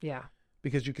that. Yeah.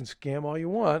 Because you can scam all you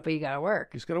want. But you got to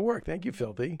work. You just got to work. Thank you,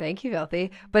 Filthy. Thank you,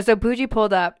 Filthy. But so Pooji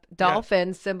pulled up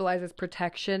dolphin symbolizes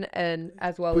protection and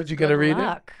as well as Pooji, gonna read it?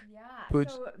 luck. Yeah.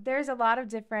 Pooch. So there's a lot of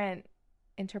different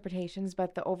interpretations,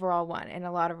 but the overall one in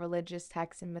a lot of religious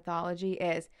texts and mythology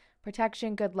is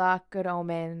protection, good luck, good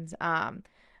omens,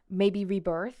 maybe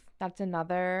rebirth. That's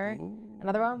another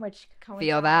one which coincides,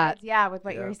 Feel that. with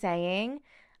what you're saying.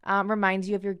 Reminds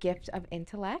you of your gift of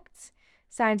intellect.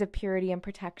 signs of purity and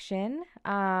protection.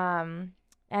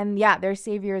 And yeah, they're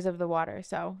saviors of the water,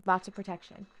 so lots of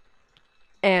protection.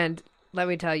 And let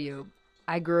me tell you,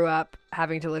 I grew up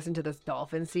having to listen to this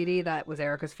dolphin CD that was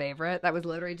Erica's favorite. That was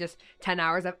literally just 10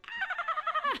 hours of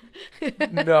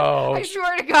No. I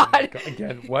swear to God.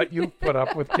 Again, what you put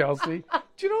up with, Kelsey?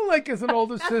 Do you know, like, as an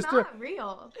older sister? Not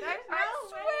real. There's no I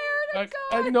swear to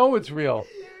I God. know it's real.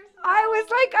 I was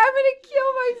like, I'm going to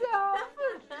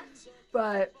kill myself.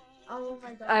 But Oh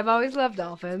my God. I've always loved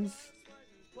dolphins.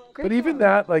 But even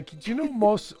that, like, do you know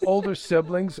most older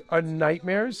siblings are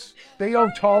nightmares? They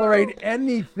don't tolerate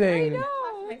anything.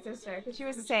 My sister, because she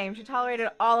was the same. She tolerated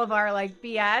all of our like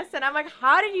BS, and I'm like,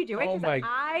 how did you do it? Oh, 'Cause my-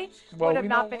 I Well, would have we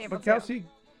not know- been able but to. Kelsey,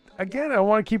 again, I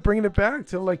want to keep bringing it back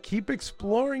to, like, keep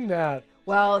exploring that.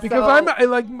 Well, Because so, I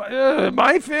like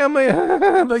my family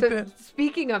like so that.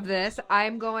 speaking of this, I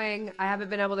haven't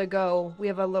been able to go. We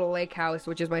have a little lake house,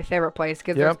 which is my favorite place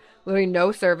because Yep. there's literally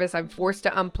no service. I'm forced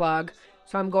to unplug.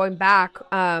 So I'm going back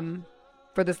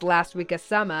for this last week of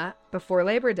summer before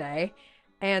Labor Day.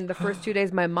 And the first 2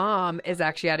 days, my mom is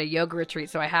actually at a yoga retreat,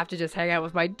 so I have to just hang out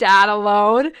with my dad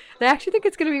alone. And I actually think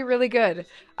it's going to be really good.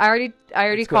 I already It's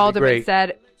gonna called be him and great.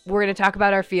 said we're going to talk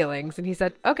about our feelings, and he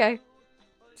said okay.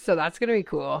 So that's going to be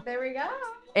cool. There we go.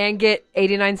 And get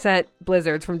 89-cent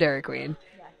blizzards from Dairy Queen.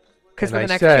 Because And for I the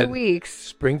next said, 2 weeks,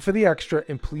 Spring for the extra,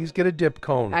 and please get a dip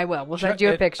cone. I will. We'll send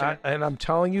you a picture. And I'm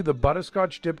telling you, the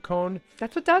butterscotch dip cone,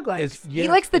 That's what Doug likes. yeah. He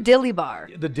likes the dilly bar.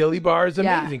 the dilly bar is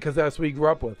Yeah. amazing because that's what he grew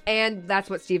up with. And that's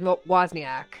what Steve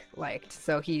Wozniak liked.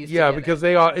 So he used to Yeah, get because it.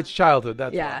 they are. It's childhood.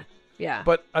 That's Yeah. why. Yeah.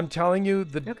 But I'm telling you,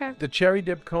 Okay. the cherry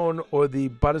dip cone or the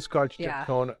butterscotch Yeah. dip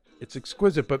cone, it's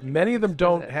exquisite. But many of them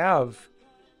don't Exquisite. have.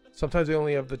 Sometimes they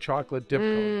only have the chocolate dip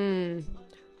cone.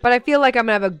 But I feel like I'm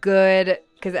going to have a good,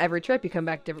 because every trip you come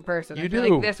back a different person. You I feel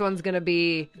do. like this one's going to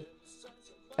be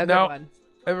a Now- good one.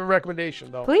 I have a recommendation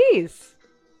though. Please.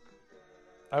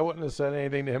 I wouldn't have said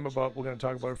anything to him about we're going to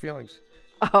talk about our feelings.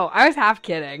 Oh, I was half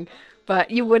kidding.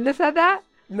 But you wouldn't have said that?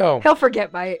 No, He'll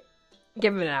forget by,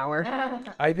 give him an hour.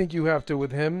 I think you have to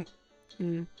with him.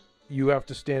 Mm, You have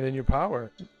to stand in your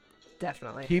power.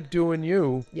 definitely. Keep doing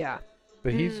you. Yeah.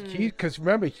 But he because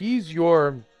remember he's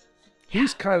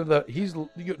kind of he's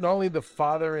not only the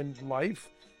father in life,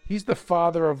 he's the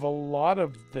father of a lot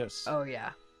of this. Oh,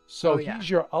 yeah. So oh, yeah. he's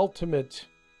your ultimate,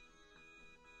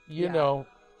 you Yeah. know,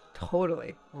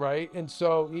 Totally. right? And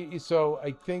so so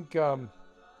I think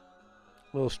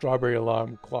little strawberry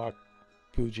alarm clock,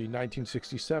 Fuji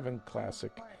 1967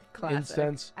 classic. Classic.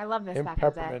 Incense I love this and back in the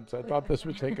day. peppermint. I thought this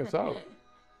would take us out.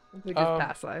 We just Um,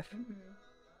 past life.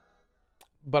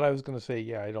 But I was gonna say,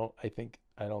 yeah, I don't think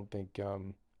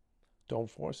don't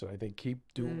force it. I think keep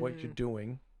doing what you're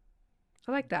doing.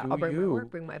 I like that. do I'll bring my you. work,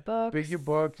 bring my books. Big your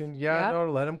books and yeah, Yep.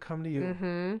 no, let him come to you.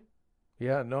 Mm-hmm.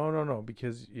 Yeah, no,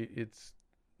 because it's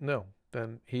no.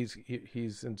 Then he's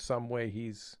in some way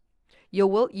You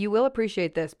will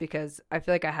appreciate this because I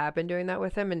feel like I have been doing that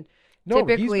with him, and no. He's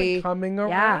typically, been coming around.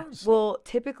 yeah. Well,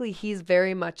 typically he's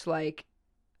very much like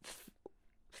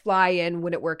fly in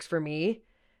when it works for me,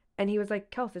 and he was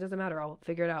like, "Kelsey, it doesn't matter. I'll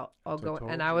figure it out. I'll go."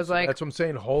 told And I you. was So like, that's what I'm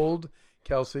saying. Hold,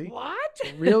 Kelsey. "What?"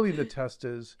 Really, the test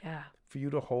is Yeah. for you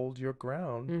to hold your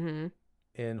ground Mm-hmm.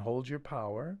 and hold your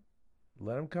power.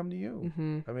 Let him come to you.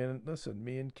 Mm-hmm. I mean, listen,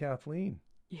 me and Kathleen.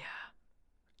 Yeah.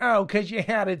 Oh, because you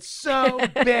had it so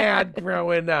bad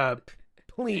growing up.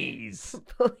 Please.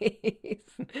 Please.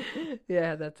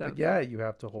 Yeah, that sounds. But yeah, you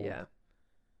have to Yeah.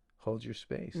 hold your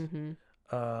space. Mm-hmm.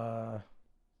 Uh,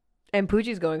 And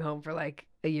Poochie's going home for like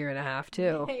a year and a half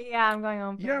too. Yeah, I'm going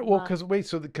home. For yeah, a well,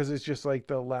 month. because it's just like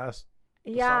the last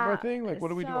yeah, summer thing. Like,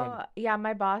 what are we doing? Yeah,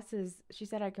 my boss she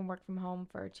said I can work from home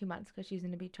for 2 months because she's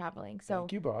going to be traveling. So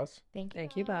Thank you, boss.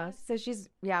 Thank you, boss. So she's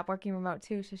working remote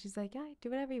too. So she's like, yeah, do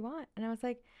whatever you want. And I was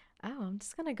like, oh, I'm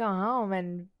just gonna go home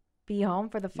and be home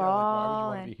for the Yeah, like, why would you fall.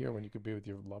 want to and be here when you could be with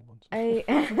your loved ones?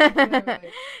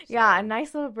 yeah, a So-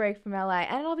 nice little break from LA,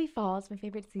 and it'll be fall. It's my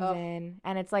favorite season,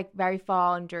 and it's like very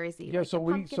fall in Jersey. Yeah, like so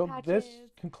the pumpkin this patches.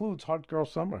 concludes Hot Girl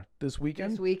Summer this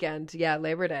weekend. This weekend, yeah,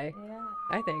 Labor Day, Yeah,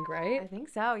 I think, I right? think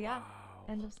so. Yeah, Wow.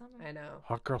 end of summer. I know.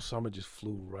 Hot Girl Summer just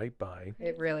flew right by.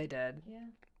 It really did. Yeah.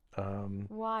 Um,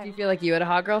 Why? Do you feel like you had a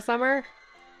hot girl summer?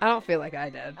 I don't feel like I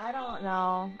did. I don't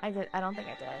know. I don't think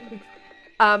I did.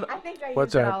 I think I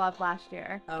What's used it that? all up last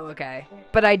year. Oh, okay.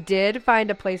 But I did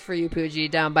find a place for you, Pooji,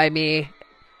 down by me.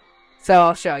 So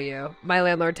I'll show you. My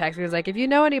landlord texted me, was like, if you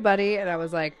know anybody, and I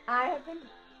was like,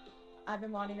 I've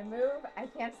been wanting to move. I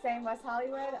can't stay in West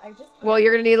Hollywood. I just well,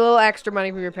 you're gonna need a little extra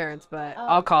money from your parents, but Oh,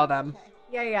 I'll call them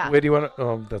okay. Yeah. where do you want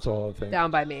to? That's all I think.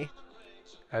 down by me.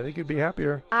 I think you'd be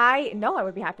happier. I know I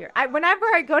would be happier. Whenever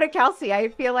I go to Kelsey, I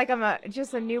feel like I'm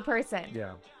just a new person.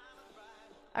 Yeah.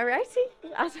 All right, see?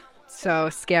 So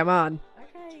scam on.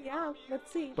 Okay, yeah,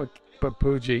 let's see. But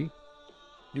Pooji,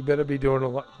 you better be doing a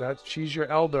lot. She's your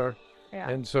elder, Yeah,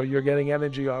 and so you're getting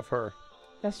energy off her.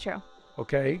 that's true.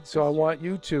 Okay, so I want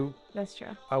you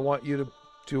to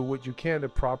do what you can to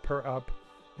prop her up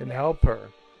and help her.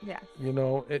 Yeah. You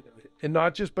know, and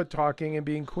not just but talking and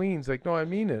being queens. Like, no, I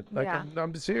mean it. Like, Yeah.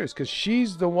 I'm serious, because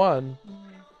she's the one.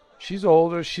 She's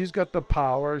older. She's got the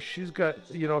power. She's got,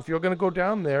 if you're going to go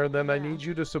down there, then I need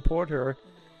you to support her.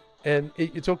 And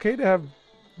it's okay to have,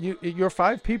 your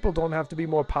 5 people don't have to be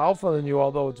more powerful than you,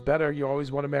 although it's better. You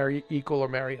always want to marry equal or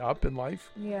marry up in life.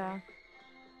 Yeah.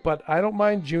 But I don't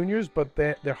mind juniors, but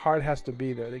their heart has to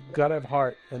be there. They got to have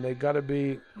heart, and they got to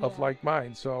be of like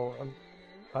mind. So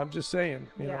I'm just saying,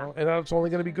 you know, and it's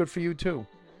only going to be good for you too.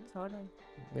 Totally.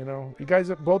 You know, you guys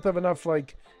both have enough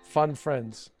like fun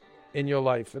friends in your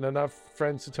life, and enough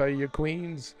friends to tell you you're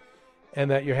queens, and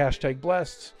that you're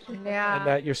 #blessed, Yeah. and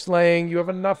that you're slaying. You have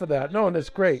enough of that. No, and it's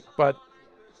great, but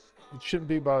it shouldn't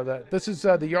be about that. This is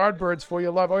the Yardbirds for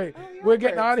your love. Okay, we're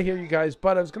getting out of here, you guys.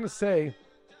 But I was going to say,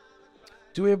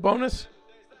 do we have bonus?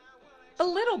 A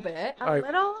little bit. A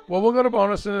little? Well, we'll go to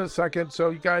bonus in a second. So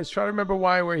you guys try to remember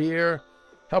why we're here.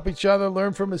 Help each other,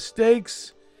 learn from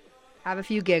mistakes. Have a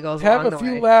few giggles. Have along a the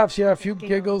few way. laughs, a few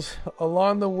giggles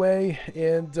along the way.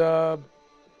 And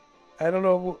I don't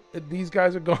know, these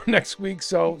guys are going next week,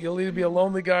 so you'll either be a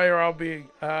lonely guy or I'll be,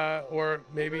 or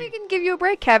maybe. We can give you a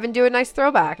break, Kevin. Do a nice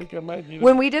throwback. I think I might need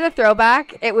When we did a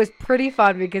throwback, it was pretty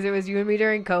fun because it was you and me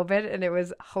during COVID, and it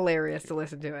was hilarious to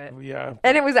listen to it. Yeah.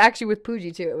 And it was actually with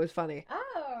Pooji too. It was funny.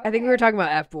 Oh. I think we were talking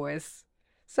about F boys.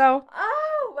 So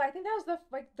Oh, I think that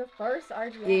was the first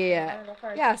RGF. Yeah. One of the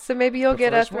first. yeah, so maybe you'll The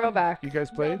get a first one? throwback You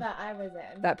guys No, played? that I was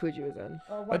in. that Pooji was in,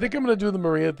 Or I one think of I'm going to do the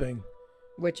Maria thing.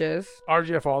 which is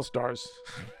RGF All Stars.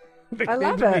 I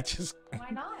love Maybe we it. just them. Why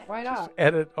not? why not?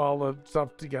 edit all the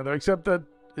stuff together, except that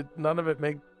none of it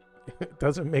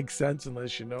doesn't make sense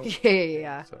unless you know.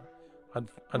 Yeah. So, Well,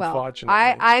 unfortunately.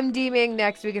 I'm deeming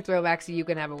next week a throwback, so you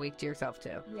can have a week to yourself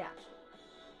too. Yeah.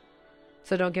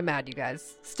 So don't get mad, you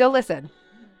guys. Still listen.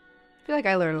 I feel like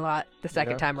I learned a lot the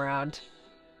second Yeah. time around.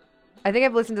 I think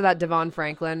I've listened to that Devon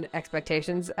Franklin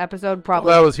Expectations episode probably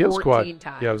Well, that was Heel 14 Squad.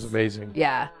 times. Yeah, it was amazing.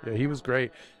 Yeah. Yeah, he was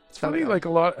great. It's So funny, good.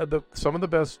 like some of the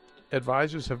best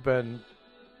advisors have been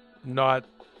not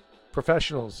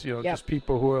professionals, Yep. just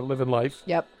people who are living life,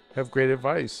 Yep. have great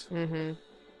advice. Mm-hmm.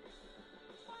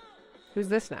 Who's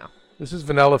this now? This is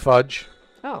Vanilla Fudge,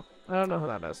 Oh, I don't know who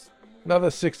that is. another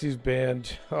 60s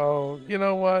band. Oh, you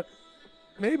know what?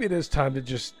 Maybe it is time to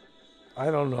just,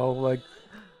 I don't know, like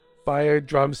buy a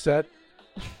drum set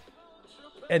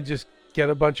and just get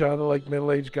a bunch of other like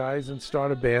middle-aged guys and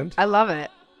start a band I love it.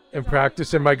 and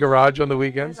practice in my garage on the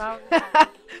weekends.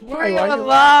 We Why are would you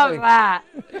love laughing? that.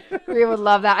 We would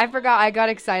love that. I got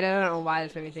excited. I don't know why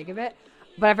this made me think of it.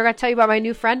 But I forgot to tell you about my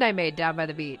new friend I made down by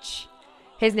the beach.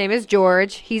 His name is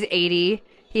George. He's 80.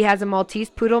 He has a Maltese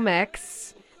poodle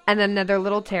mix and another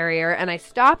little terrier. And I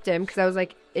stopped him because I was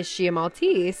like, is she a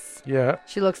Maltese? Yeah.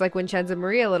 She looks like Vincenza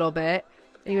Marie a little bit.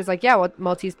 And he was like, yeah, well,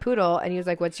 Maltese poodle. And he was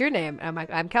like, what's your name? And I'm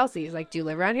like, I'm Kelsey. He's like, do you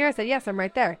live around here? I said, yes, I'm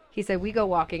right there. He said, we go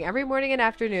walking every morning and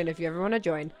afternoon if you ever want to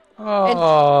join.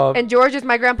 Oh, And George is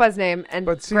my grandpa's name. And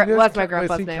but see, was my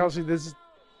grandpa's name. Kelsey, this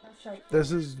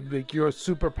is like your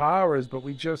superpowers, but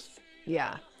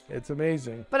Yeah. it's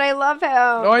amazing. But I love him.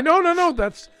 No, I know,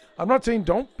 no. I'm not saying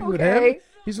don't be with him. Okay.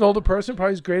 He's an older person,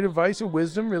 probably has great advice and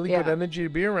wisdom, really good Yeah. energy to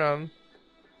be around.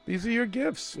 These are your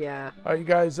gifts. Yeah. All right, you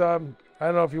guys. I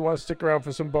don't know if you want to stick around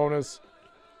for some bonus.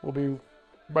 We'll be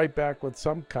right back with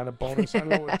some kind of bonus. I don't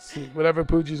know whatever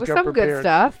Pooji's With got some prepared. good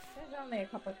stuff. There's only a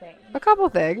couple things. A couple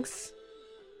things.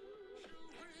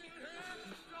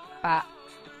 Bye,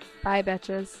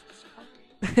 bitches.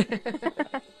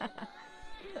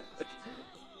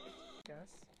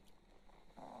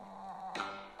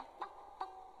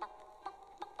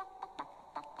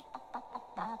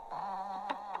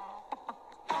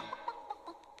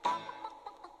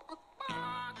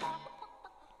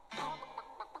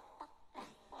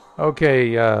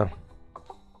 Okay,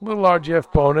 little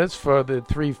RGF bonus for the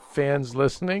 3 fans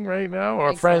listening right now, or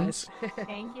Thanks, friends.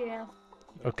 Thank you.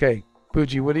 Okay,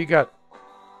 Pooji, what do you got?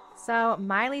 So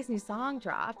Miley's new song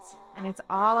dropped, and it's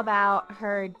all about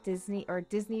her Disney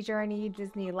journey,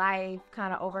 Disney life,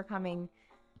 kind of overcoming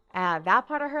that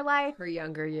part of her life, Her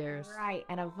younger years. right,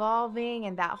 and evolving,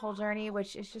 and that whole journey,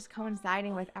 which is just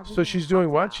coinciding with everything. So she's we doing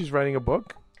talked what? about. She's writing a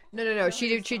book? No.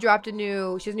 She dropped she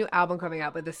has a new album coming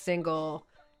out, but the single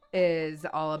is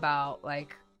all about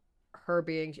like her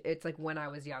being. It's like when I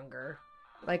was younger,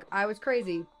 Like, I was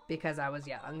crazy because I was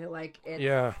young. Like, it's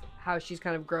Yeah. how she's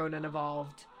kind of grown and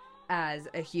evolved as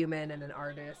a human and an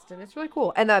artist. And it's really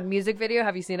cool. And the music video,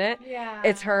 have you seen it? Yeah.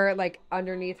 It's her, like,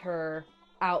 underneath her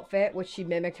outfit, which she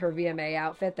mimicked her VMA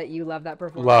outfit that you love that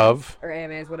performance. Love. Or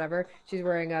AMAs, whatever. She's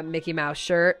wearing a Mickey Mouse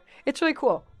shirt. It's really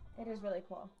cool. It is really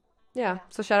cool. Yeah.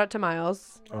 So shout out to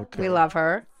Miles. Okay. We love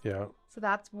her. Yeah. So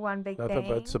that's one big Nothing thing.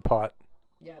 but support.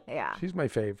 Yeah. She's my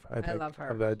fave, I think, love her.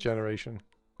 of that generation.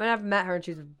 And I've met her, and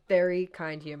she's a very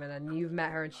kind human. And you've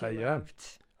met her, and she Yeah.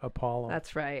 loved. Apollo.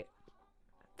 That's right.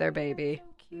 Their baby.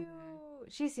 So cute.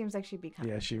 She seems like she'd be kind.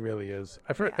 Yeah, she really is.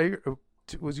 I've heard. Yeah.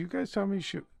 Was you guys telling me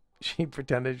she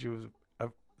pretended she was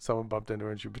someone bumped into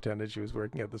her and she pretended she was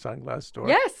working at the sunglass store?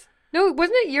 Yes. No,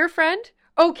 wasn't it your friend?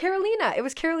 Oh, Carolina. It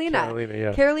was Carolina. Carolina,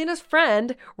 yeah. Carolina's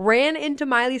friend ran into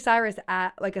Miley Cyrus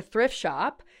at like a thrift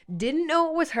shop, didn't know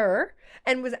it was her,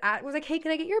 and was like, "Hey,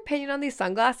 can I get your opinion on these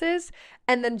sunglasses?"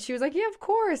 And then she was like, "Yeah, of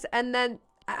course." And then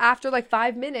after like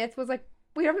 5 minutes, was like,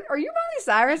 "Wait, are you Miley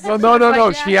Cyrus?" Well, And no, she no, was no.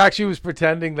 like, She "Yeah." actually was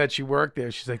pretending that she worked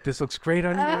there. She's like, "This looks great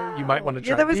on you. You might want to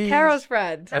try." Yeah, that was these." Carol's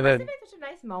friend. And Must then, have been such a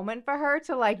nice moment for her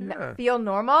to like Yeah. feel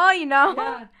normal, you know?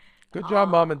 Yeah. good job,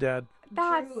 mom and dad.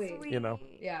 That's Truly. sweet. You know.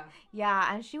 Yeah.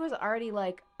 Yeah, and she was already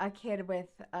like a kid with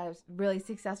a really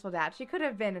successful dad. She could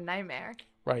have been a nightmare.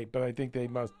 Right, but I think they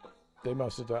must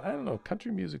have done. I don't know.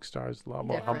 Country music stars a lot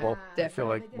more Different. humble. I feel Different.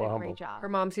 like They did more a humble. great job. Her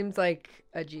mom seems like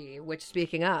a G, which,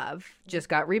 speaking of, just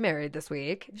got remarried this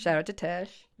week. Shout out to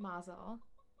Tish. Mazel.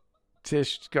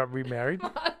 Tish got remarried. Do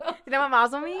you know what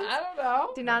mazel means? don't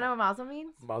know. Do you not know what mazel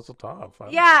means? Mazel tov. I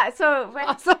don't Yeah, so when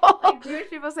Mazel. like, Jewish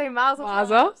people say mazel.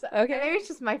 Mazel? So- Okay. Maybe it's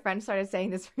just my friend started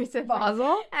saying this recently.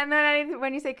 Mazel? And then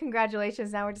when you say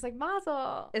congratulations, now we're just like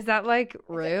mazel. Is that like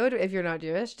rude if you're not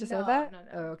Jewish to say No, that? no, no.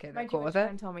 Oh, okay. My They're cool Jewish with it.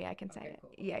 friend told me I can say Okay, it.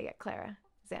 cool. Yeah, Clara.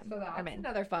 Zim. So that's I'm in.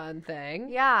 another fun thing.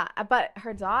 Yeah, but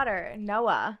her daughter,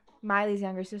 Noah, Miley's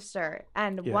younger sister,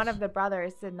 and one Yes. of the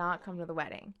brothers did not come to the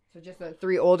wedding. So just the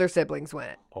 3 older siblings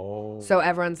went. Oh. So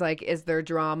everyone's like, is there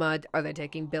drama? Are they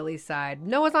taking Billy's side?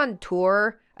 Noah's on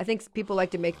tour. I think people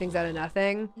like to make things out of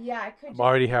nothing. Yeah, I could. I'm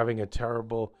already having a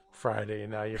terrible Friday,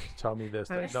 and now you have to tell me this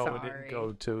I'm that Noah sorry. didn't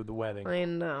go to the wedding. I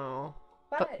know.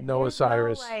 But Noah there's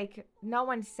Cyrus. No, like, no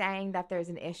one's saying that there's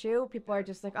an issue. People are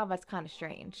just like, oh, that's kind of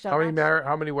strange. So How many that's-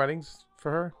 How many weddings for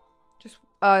her? Just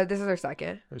this is her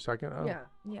second. Her second? Oh. Yeah.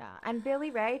 Yeah, and Billy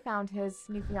Ray found his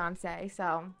new fiance,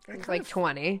 so It's like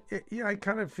 20. Yeah, I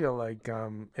kind of feel like,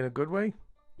 in a good way,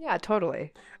 Yeah,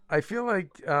 totally. I feel like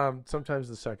sometimes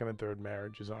the second and third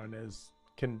marriages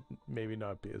can maybe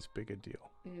not be as big a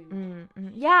deal.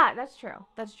 yeah, that's true.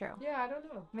 That's true. Yeah, I don't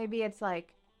know. Maybe it's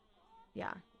like,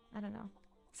 yeah, I don't know.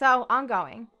 So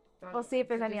ongoing. We'll see if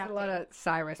there's any Just a lot update. of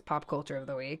Cyrus pop culture of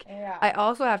the week. Yeah. I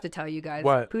also have to tell you guys,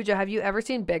 What? Pooja, have you ever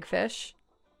seen Big Fish?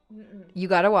 You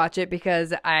got to watch it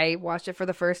because I watched it for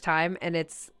the first time and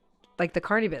it's like the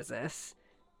carny business.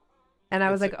 And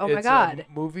I was like, oh my It's God.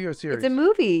 a movie or series? It's a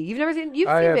movie. You've seen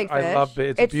Big Fish. I love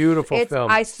it. It's a beautiful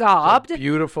film. I It's a sobbed.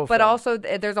 beautiful But film. also,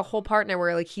 there's a whole partner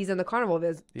where like he's in the carnival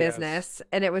business,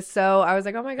 and it was so. I was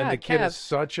like, oh my God, and the kid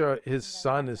Kev. is his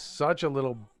son is such a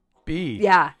little bee.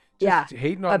 Yeah, yeah. Just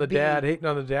hating on a the bee. dad,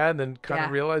 and then kind Yeah.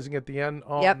 of realizing at the end,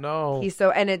 oh Yep. no, He's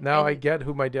so, and it now and, I get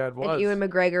who my dad was. And Ewan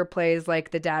McGregor plays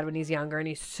like the dad when he's younger, and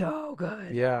he's so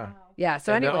good. Yeah. Yeah.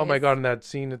 So And then- anyway, oh my God, and that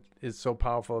scene is so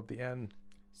powerful at the end.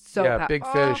 so yeah, Big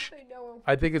Fish. I know.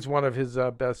 I think it's one of his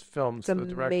best films. It's the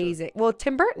director. amazing. Well,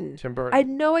 Tim Burton. Tim Burton. I had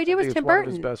no idea it I was think Tim it's one Burton.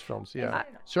 of his best films. Yeah, I-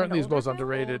 certainly his An older most film?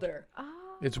 underrated. Older.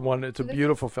 Oh. It's a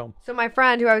beautiful film. So my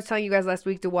friend, who I was telling you guys last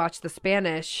week to watch that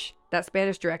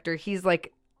Spanish director, he's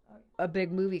like a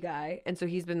big movie guy, and so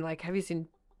he's been like, "Have you seen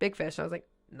Big Fish?" And I was like,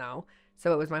 "No."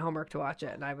 So it was my homework to watch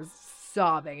it, and I was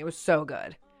sobbing. It was so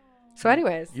good. So,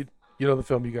 anyways, You know the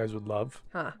film you guys would love,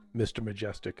 huh? Mr.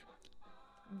 Majestic.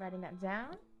 I'm writing that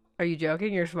down. Are you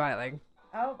joking? You're smiling.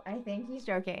 Oh, I think he's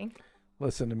joking.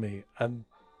 Listen to me. I'm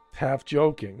half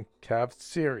joking, half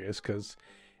serious, because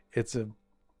it's a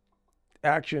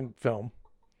action film,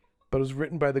 but it was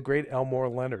written by the great Elmore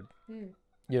Leonard. You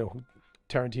know,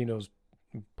 Tarantino's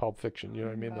Pulp Fiction. You know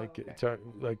what I mean? Oh, Like, okay.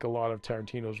 like a lot of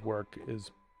Tarantino's work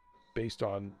is based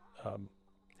on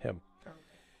him.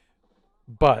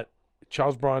 But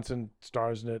Charles Bronson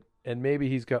stars in it, and maybe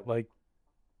he's got like,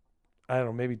 I don't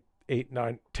know, maybe 8,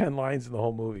 9, 10 lines in the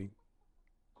whole movie.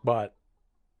 But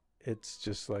it's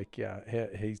just like, yeah,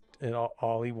 he's and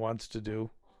all he wants to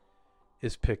do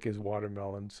is pick his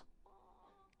watermelons.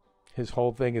 His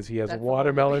whole thing is he has That's a the whole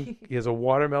watermelon. movie. He has a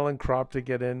watermelon crop to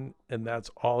get in, and that's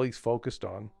all he's focused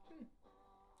on.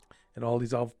 And all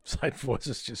these outside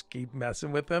forces just keep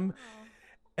messing with him,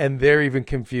 and they're even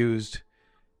confused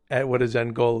at what his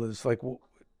end goal is. Like,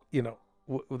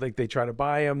 like they try to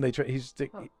buy him.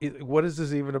 What is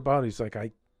this even about? He's like,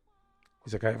 I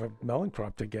have a melon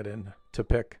crop to get in to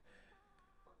pick.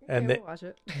 And we'll watch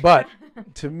it. But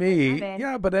to me, I'm in.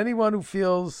 yeah, but anyone who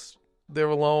feels they're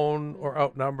alone or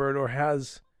outnumbered or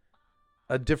has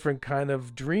a different kind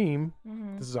of dream,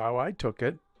 Mhm. this is how I took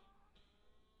it,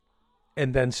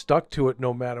 and then stuck to it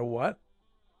no matter what.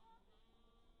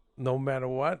 No matter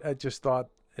what, I just thought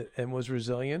and was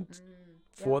resilient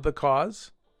for the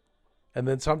cause. And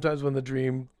then sometimes when the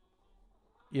dream,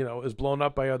 is blown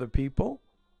up by other people,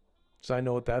 so I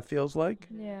know what that feels like.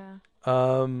 Yeah.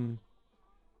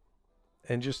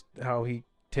 And just how he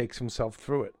takes himself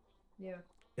through it. Yeah.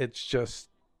 It's just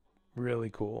really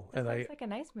cool. It's And like a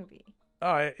nice movie.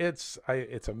 it's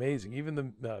amazing.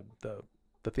 Even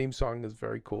the theme song is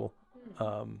very cool.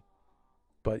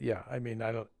 But yeah, I mean,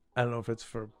 I don't know if it's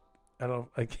for, I don't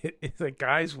like it's like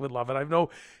guys would love it. I know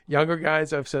younger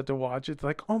guys I've said to watch it,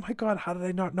 like, oh my God, how did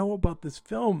I not know about this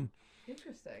film?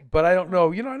 Interesting. But I don't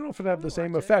know, I don't know if it have the I'll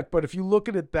same watch it. effect. But if you look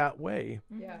at it that way,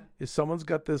 Yeah. is someone's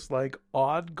got this like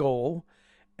odd goal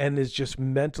and is just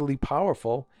mentally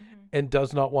powerful and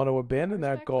does not want to abandon that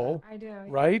Respect goal, I do. Yeah.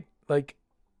 right? Like,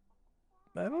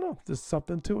 I don't know. There's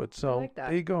something to it. So like that.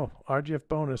 there you go. RGF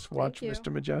bonus. Watch you.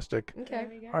 Mr. Majestic. Okay. There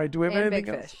we go. All right. Do we have And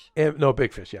anything Big else? Fish. No,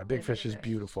 Big Fish. Yeah, Big And Fish Big is Fish.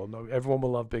 beautiful. No, everyone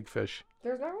will love Big Fish.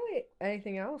 There's not really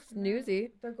anything else newsy.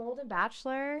 The Golden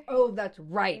Bachelor Oh, that's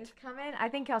right. is coming. I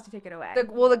think Kelsey took it away.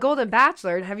 The Golden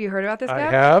Bachelor. Have you heard about this I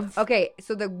guy? have. Okay,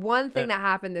 so the one thing Uh, that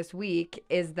happened this week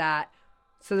is that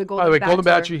the Golden By the way, Bachelor, Golden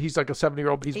Bachelor, he's like a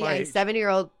 70-year-old. He's my he's age.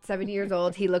 70 years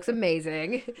old. He looks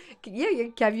amazing.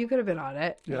 Kev, you could have been on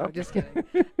it. Yeah. No, just kidding.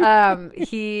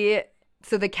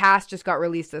 So the cast just got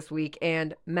released this week,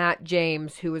 and Matt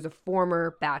James, who is a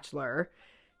former Bachelor,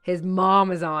 his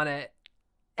mom is on it,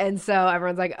 and so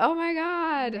everyone's like, "Oh my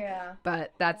God!" yeah.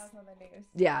 But that's on the news.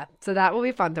 yeah. So that will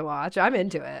be fun to watch. I'm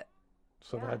into it.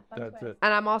 So Yeah, fun that's twist. it.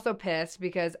 And I'm also pissed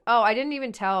because, I didn't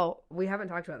even tell, we haven't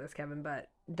talked about this, Kevin, but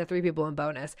the 3 people in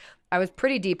bonus, I was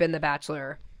pretty deep in the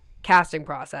Bachelor casting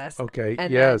process. Okay.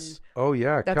 And yes. then- Oh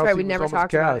yeah. That's Kelsey right, we was never almost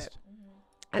talked about it. cast.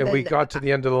 And we then got to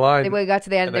the end of the line. we got to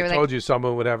the end, and they I were like, told you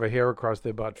someone would have a hair across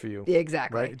their butt for you. yeah,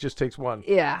 exactly. Right? It just takes one.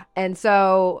 Yeah. And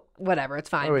so, whatever, it's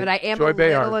fine. Oh, wait, but I am Joy a little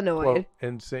Behar annoyed. quote,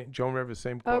 and Joan Rivers,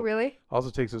 same quote. Oh, really? Also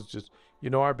takes us just,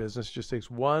 our business just takes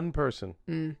one person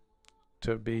Mm.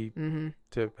 to be, Mm-hmm.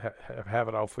 to have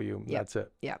it out for you. Yep. That's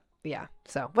it. Yeah. Yeah.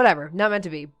 So, whatever. Not meant to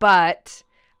be. But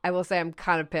I will say I'm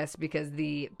kind of pissed because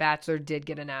the Bachelor did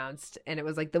get announced. And it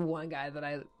was like the one guy that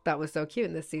I thought was so cute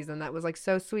in this season that was like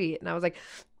so sweet. And I was like,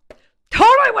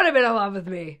 totally would have been in love with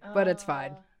me. But it's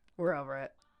fine. We're over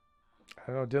it.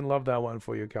 I know, didn't love that one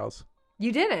for you, Kels.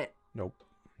 You didn't. Nope.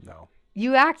 No.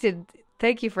 You acted.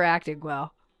 Thank you for acting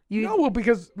well. You. No, well,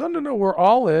 because, no, we're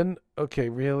all in. Okay,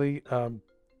 really?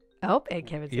 Oh, and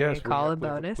Kevin's Yes. a call we and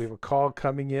bonus. have a call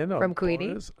coming in. on From Queenie?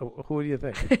 bonus. Oh, who do you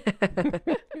think?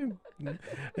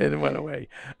 It went away.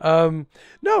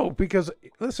 No, because,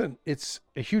 listen, it's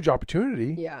a huge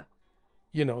opportunity. yeah.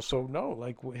 So no,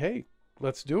 like, hey,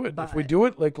 let's do it. If we But- do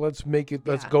it, like, let's make it,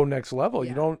 let's Yeah. go next level.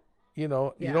 Yeah. You don't,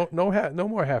 Yeah. you don't, no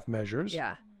more half measures.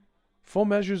 Yeah. Full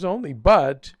measures only.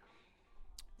 But,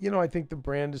 I think the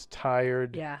brand is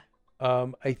tired. Yeah.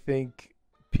 I think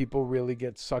people really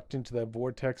get sucked into that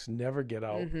vortex, never get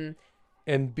out. Mm-hmm.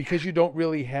 And because you don't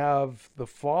really have the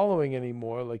following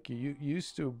anymore, like you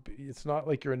used to, it's not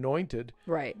like you're anointed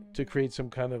Right. to create some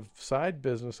kind of side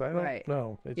business. I don't Right.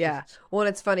 know. It's Yeah. just- Well, and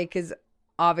it's funny because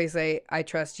obviously I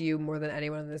trust you more than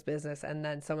anyone in this business, and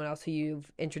then someone else who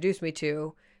you've introduced me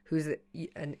to, who's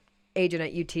an agent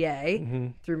at UTA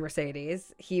Mhm. through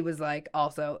Mercedes. He was like,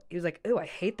 "Ooh, I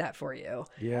hate that for you,"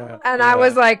 Yeah. and yeah, I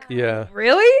was like, yeah.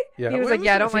 "Really?" Yeah. He was Well, like,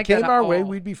 "Yeah, I listen, don't if like it that came at our way, all."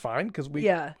 we'd be fine because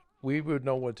Yeah. we would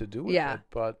know what to do with Yeah. it.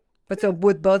 But But so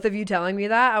with both of you telling me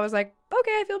that, I was like,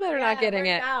 "Okay, I feel better not getting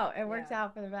it." It works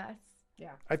out for the best.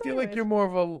 Yeah. I feel like you're more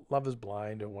of a Love Is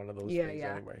Blind or one of those Yeah, things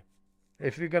yeah. anyway.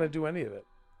 If you're gonna do any of it,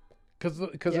 because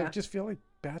Yeah. I just feel like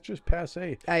Bachelor's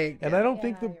passe, I and I don't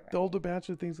think Yeah, the you're right. older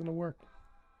Bachelor thing's gonna work.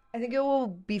 think it will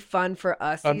be fun for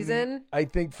us season. I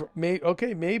think for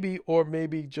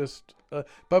maybe just. By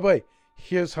the way,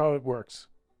 here's how it works,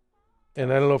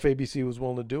 and I don't know if ABC was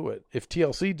willing to do it. If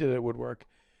TLC did it, it would work.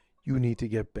 You need to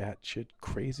get batshit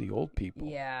crazy old people.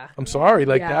 Yeah. I'm sorry,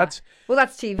 like Yeah. that's Well,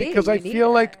 that's TV. because I You need feel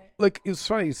it. like it's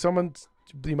funny.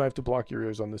 You might have to block your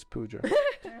ears on this, Pooja.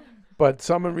 But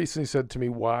someone recently said to me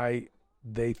why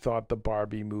they thought the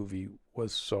Barbie movie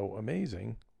was so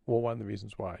amazing. Well, one of the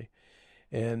reasons why,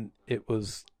 and it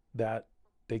was that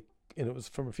it was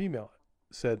from a female,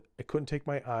 said I couldn't take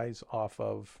my eyes off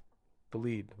of the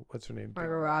lead. What's her name?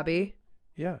 Margot Robbie.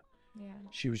 Yeah, Yeah.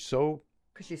 she was so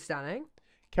Because she's stunning.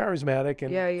 charismatic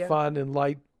and Yeah. fun and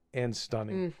light and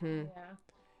stunning. Mm-hmm. Yeah.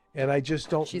 And I just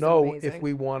don't She's know amazing. if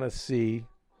we want to see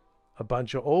a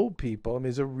bunch of old people. I mean,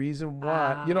 there's a reason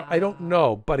why. I don't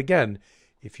know. But again,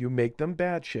 if you make them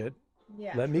batshit,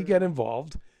 Yeah. let me get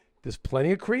involved. There's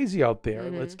plenty of crazy out there.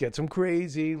 Mhm. Let's get some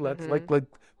crazy. Let's Mhm. like.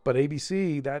 But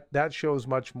ABC that shows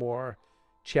much more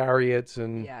chariots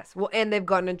and Yes. Well, and they've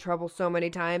gotten in trouble so many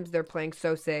times. They're playing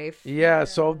so safe. yeah.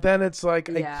 So then it's like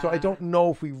so I Yeah. don't know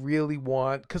if we really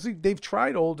want because they've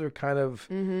tried older kind of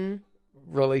Mm-hmm.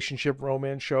 relationship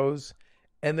romance shows,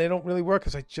 and they don't really work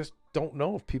because I just don't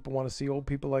know if people want to see old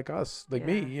people like us, like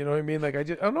me. Yeah. You know what I mean? Like I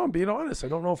don't know. I'm being honest. I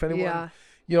don't know if anyone.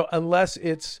 Yeah. Unless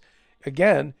it's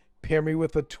again. Pair me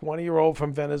with a 20-year-old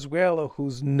from Venezuela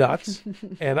who's nuts,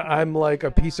 and I'm like a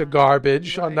piece of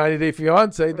garbage on Right. 90 Day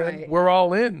Fiance. Then Right. we're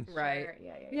all in. Right.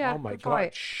 Yeah. Yeah. Oh my good God!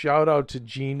 point. Shout out to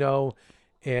Gino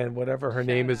and whatever her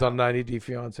name is on 90 Day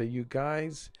Fiance. You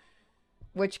guys,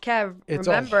 Which, Kev, it's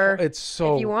remember, it's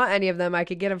so. if you want any of them, I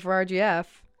could get them for RGF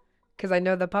because I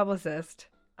know the publicist.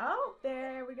 Oh,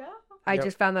 there we go. I Yep.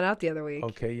 just found that out the other week.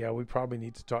 Okay, yeah, we probably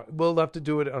need to talk. We'll have to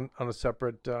do it on a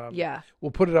separate. Yeah. We'll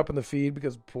put it up in the feed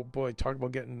because boy, talk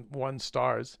about getting 1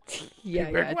 stars. Yeah,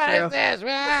 People are like, true. what is this?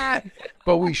 Ah!"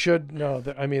 But we should know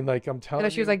that. I mean, like I'm telling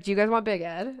And she was you, like, "Do you guys want Big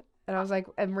Ed?" And I was like,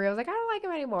 and Maria was like, "I don't like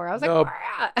him anymore." I was like, No,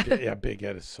 "Maria." yeah, Big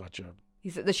Ed is such a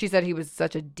She said he was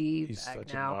such a D. he's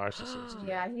such now. a narcissist.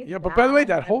 Yeah. He's Yeah, but by the way,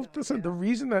 bad. that whole listen, the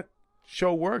reason that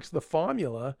show works, the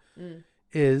formula Mm.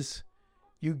 is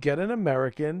you get an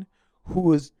American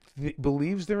who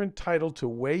believes they're entitled to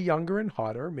way younger and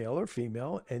hotter, male or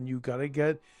female, and you got to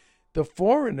get the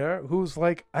foreigner who's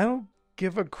like, I don't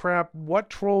give a crap what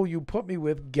troll you put me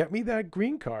with, get me that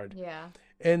green card. Yeah.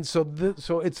 And so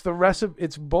it's the rest of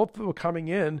it's both of them coming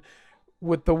in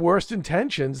with the worst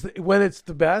intentions. When it's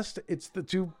the best, it's the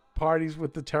two parties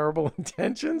with the terrible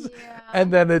intentions. Yeah.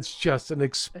 And then it's just an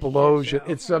explosion.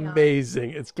 show. It's Chaos. amazing.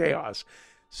 It's chaos.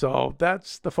 So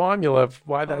that's the formula of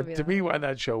why that to Formula. me why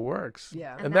that show works.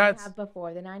 Yeah. And then that's they have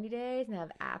before the 90 days and they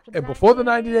have after the and 90 before the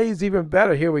 90 days is even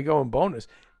better. Here we go in bonus.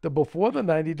 The before the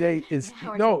 90 day is Now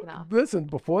we're no taking off. listen,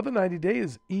 before the 90 day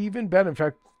is even better. In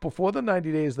fact, before the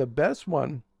 90 day is the best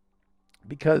one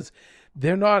because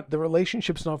the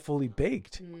relationship's not fully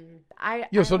baked. I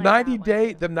So like 90 that one,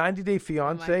 day too. the 90 day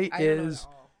fiance is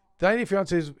the 90 day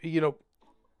fiance is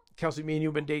Kelsey, me and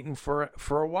you've been dating for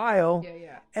a while.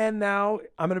 Yeah. And now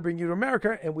I'm going to bring you to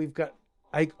America, and we've got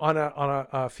on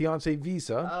a fiance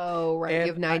visa. Oh, right. And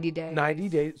You have 90 days. 90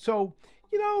 days. So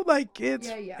like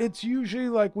Yeah. it's usually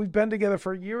like we've been together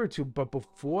for a year or two, but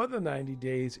before the 90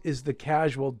 days is the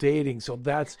casual dating. So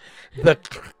that's the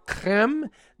creme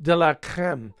de la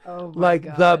creme. Oh, my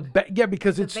Like God.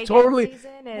 because The it's big totally end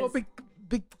season is well,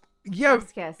 yeah,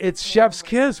 Chef's Kiss. it's chef's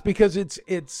kiss because it's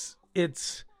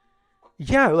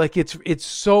yeah, like it's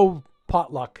so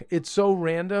potluck. It's so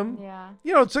random. Yeah.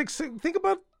 It's like think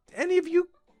about any of you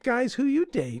guys who you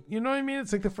date. You know what I mean?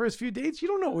 It's like the first few dates, you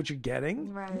don't know what you're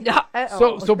getting. Right. No, at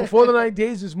So all. so before the 90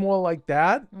 days is more like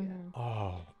that. Mhm.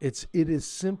 Oh, it is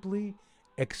simply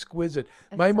exquisite.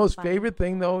 It's My so most funny. favorite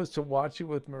thing though is to watch it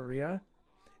with Maria,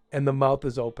 and the mouth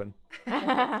is open.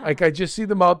 Like I just see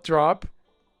the mouth drop,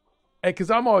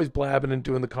 because I'm always blabbing and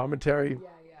doing the commentary.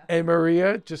 And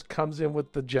Maria just comes in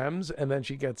with the gems, and then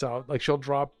she gets out. Like she'll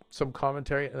drop some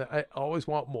commentary, and I always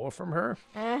want more from her.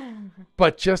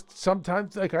 But just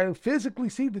sometimes, like I physically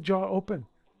see the jaw open.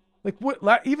 Like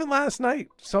even last night,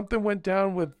 something went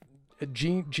down with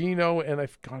Gino, and I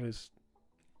forgot his.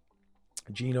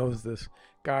 Gino is this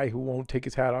guy who won't take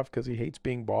his hat off because he hates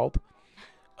being bald.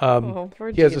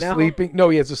 Poor He has Gino.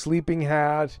 he has a sleeping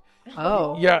hat.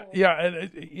 Oh. Yeah.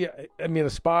 I mean, a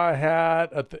spa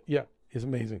hat. It's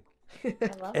amazing. I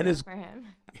love And that his- for him.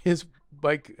 His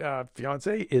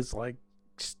fiance is like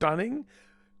stunning,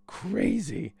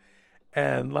 crazy.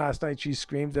 And last night she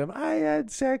screamed at him, "I had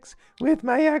sex with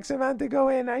my ex a month ago,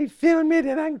 and I filmed it,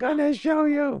 and I'm gonna show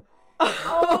you."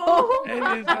 Oh,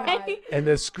 And, my. and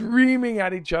they're screaming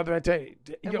at each other. I tell you,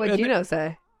 And what'd Gino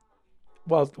say?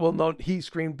 well, no, he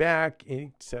screamed back and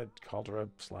he called her a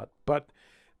slut.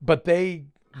 But they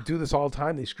do this all the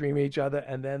time. They scream at each other,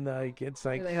 and then it's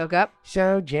like, Do they hook up?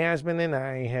 so Jasmine and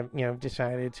I have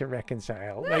decided to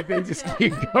reconcile. Like they just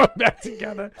keep going back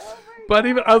together. But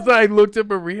even I looked at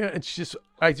Maria, and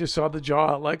I just saw the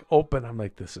jaw like open. I'm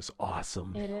like, this is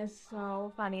awesome. It is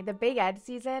so funny. The Big Ed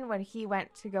season when he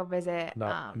went to go visit.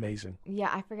 Not amazing. Yeah,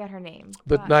 I forget her name.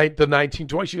 The but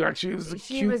 1920, she actually was a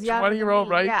she cute was younger than 20-year-old,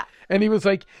 me, right? yeah. And he was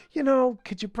like,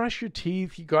 could you brush your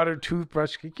teeth? He got her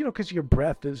toothbrush, because your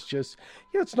breath is just,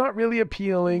 it's not really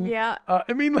appealing. Yeah.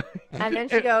 I mean, like, And then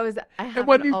she goes, I have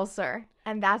when an you- ulcer.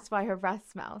 and that's why her breath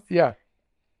smells. Yeah.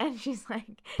 And she's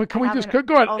like, But can I we have just an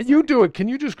go on? ulcer. You do it. Can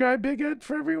you describe Big Ed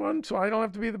for everyone so I don't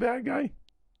have to be the bad guy?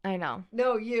 I know.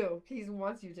 No, you. He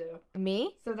wants you to.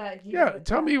 Me? So that you Yeah,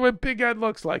 tell me what Big Ed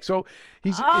looks like. So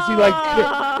is he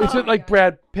like? Is it like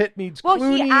Brad Pitt meets Well,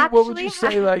 he Clooney? What would you actually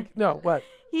say? Like no, what?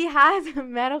 He has a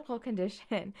medical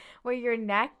condition where your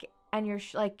neck and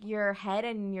your head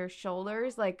and your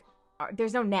shoulders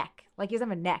there's no neck. Like he doesn't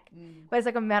have a neck, but it's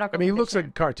like a medical. I mean, he looks like a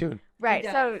condition. cartoon. Right.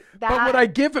 He So that. But what I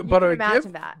give it, you but can I imagine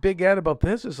give that. Big Ed about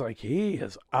this is like he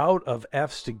is out of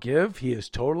F's to give. He is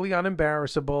totally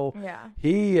unembarrassable. Yeah.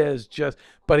 He is just,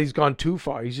 but he's gone too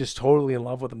far. He's just totally in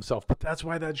love with himself. But that's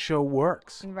why that show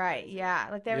works. Right. Yeah.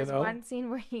 Like there You was know? one scene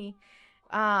where he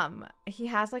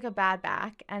has like a bad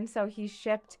back, and so he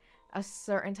shipped a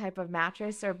certain type of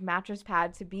mattress or mattress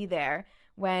pad to be there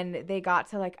when they got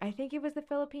to like I think it was the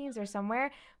Philippines or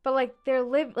somewhere, but like they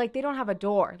don't have a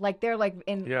door, like they're like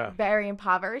in very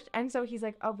impoverished, and so he's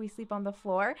like, oh, we sleep on the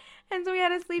floor, and so we had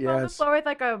to sleep on the floor with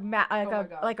like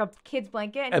a kid's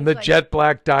blanket, And the jet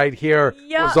black dyed hair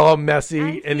was all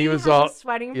messy, and he was has all a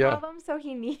sweating problem, so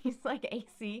he needs like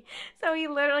AC, so he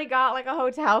literally got like a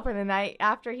hotel for the night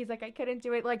after. He's like, I couldn't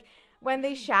do it, like when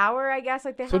they shower, I guess,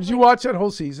 like they. So have, did you watch that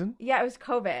whole season? Yeah, it was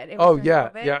COVID. It was Oh during yeah,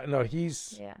 COVID. yeah. No,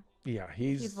 he's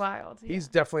he's wild. He's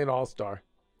definitely an all-star.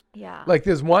 Yeah. Like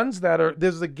there's ones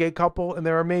there's a gay couple and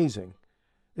they're amazing.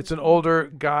 It's an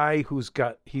older guy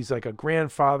he's like a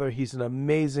grandfather. He's an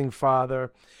amazing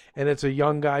father, and it's a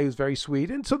young guy who's very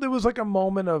sweet. And so there was like a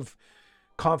moment of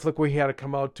conflict where he had to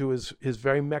come out to his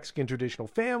very Mexican traditional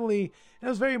family, and it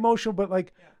was very emotional. But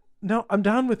like, no, I'm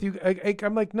done with you.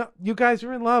 I'm like, no, you guys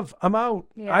are in love. I'm out.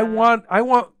 Yeah.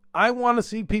 I want to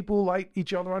see people light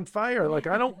each other on fire. Like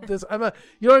you know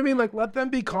what I mean? Like let them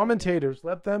be commentators.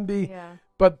 Let them be. Yeah.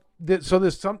 But so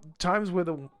there's some times where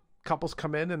the couples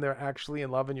come in and they're actually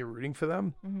in love and you're rooting for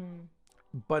them.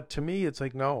 Mm-hmm. But to me, it's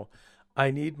like, no,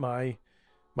 I need my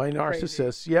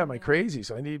narcissists. Yeah, my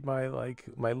crazies. I need my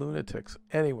lunatics.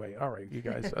 Anyway, all right, you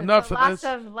guys, enough of this.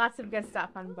 Lots of good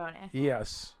stuff on bonus.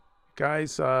 Yes,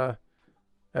 guys,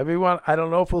 everyone, I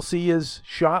don't know if we'll see you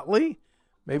shortly.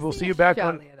 Maybe we'll see you back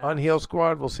on Heel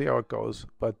Squad. We'll see how it goes.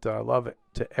 But love it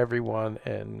to everyone,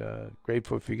 and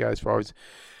grateful for you guys for always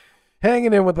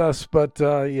hanging in with us. But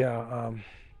yeah,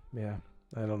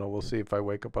 I don't know. We'll see if I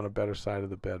wake up on a better side of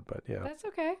the bed. But yeah, That's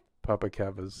okay. Papa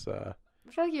Kev is. I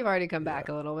feel like you've already come back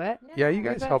a little bit. Yeah, you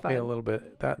guys We've helped had me a fun. little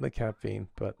bit. That and the caffeine.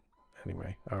 But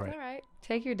anyway, all right. All right.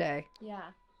 Take your day. Yeah.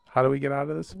 How do we get out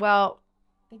of this? Well,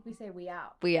 I think we say we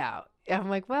out. we out. I'm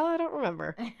like, well, I don't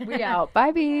remember. We out.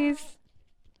 Bye, bees.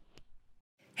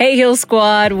 Hey, Heal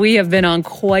Squad. We have been on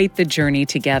quite the journey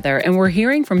together, and we're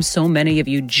hearing from so many of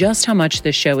you just how much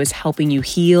this show is helping you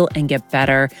heal and get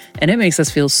better, and it makes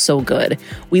us feel so good.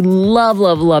 We love,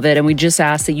 love, love it, and we just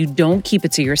ask that you don't keep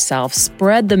it to yourself.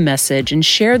 Spread the message and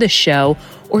share the show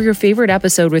or your favorite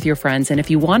episode with your friends. And if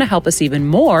you want to help us even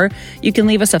more, you can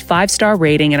leave us a 5-star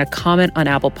rating and a comment on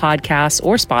Apple Podcasts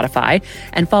or Spotify,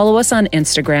 and follow us on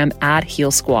Instagram at Heal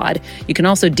Squad. You can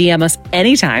also DM us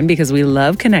anytime because we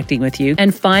love connecting with you.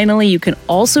 And finally, you can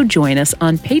also join us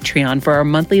on Patreon for our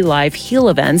monthly live heal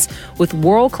events with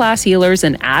world-class healers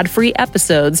and ad-free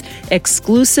episodes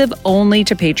exclusive only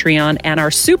to Patreon and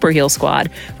our Super Heal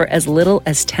Squad for as little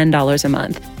as $10 a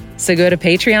month. So go to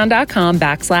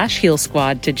patreon.com/Heal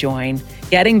Squad to join.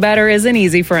 Getting better isn't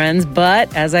easy, friends,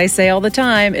 but as I say all the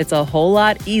time, it's a whole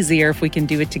lot easier if we can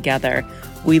do it together.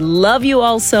 We love you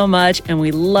all so much, and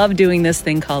we love doing this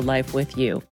thing called life with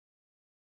you.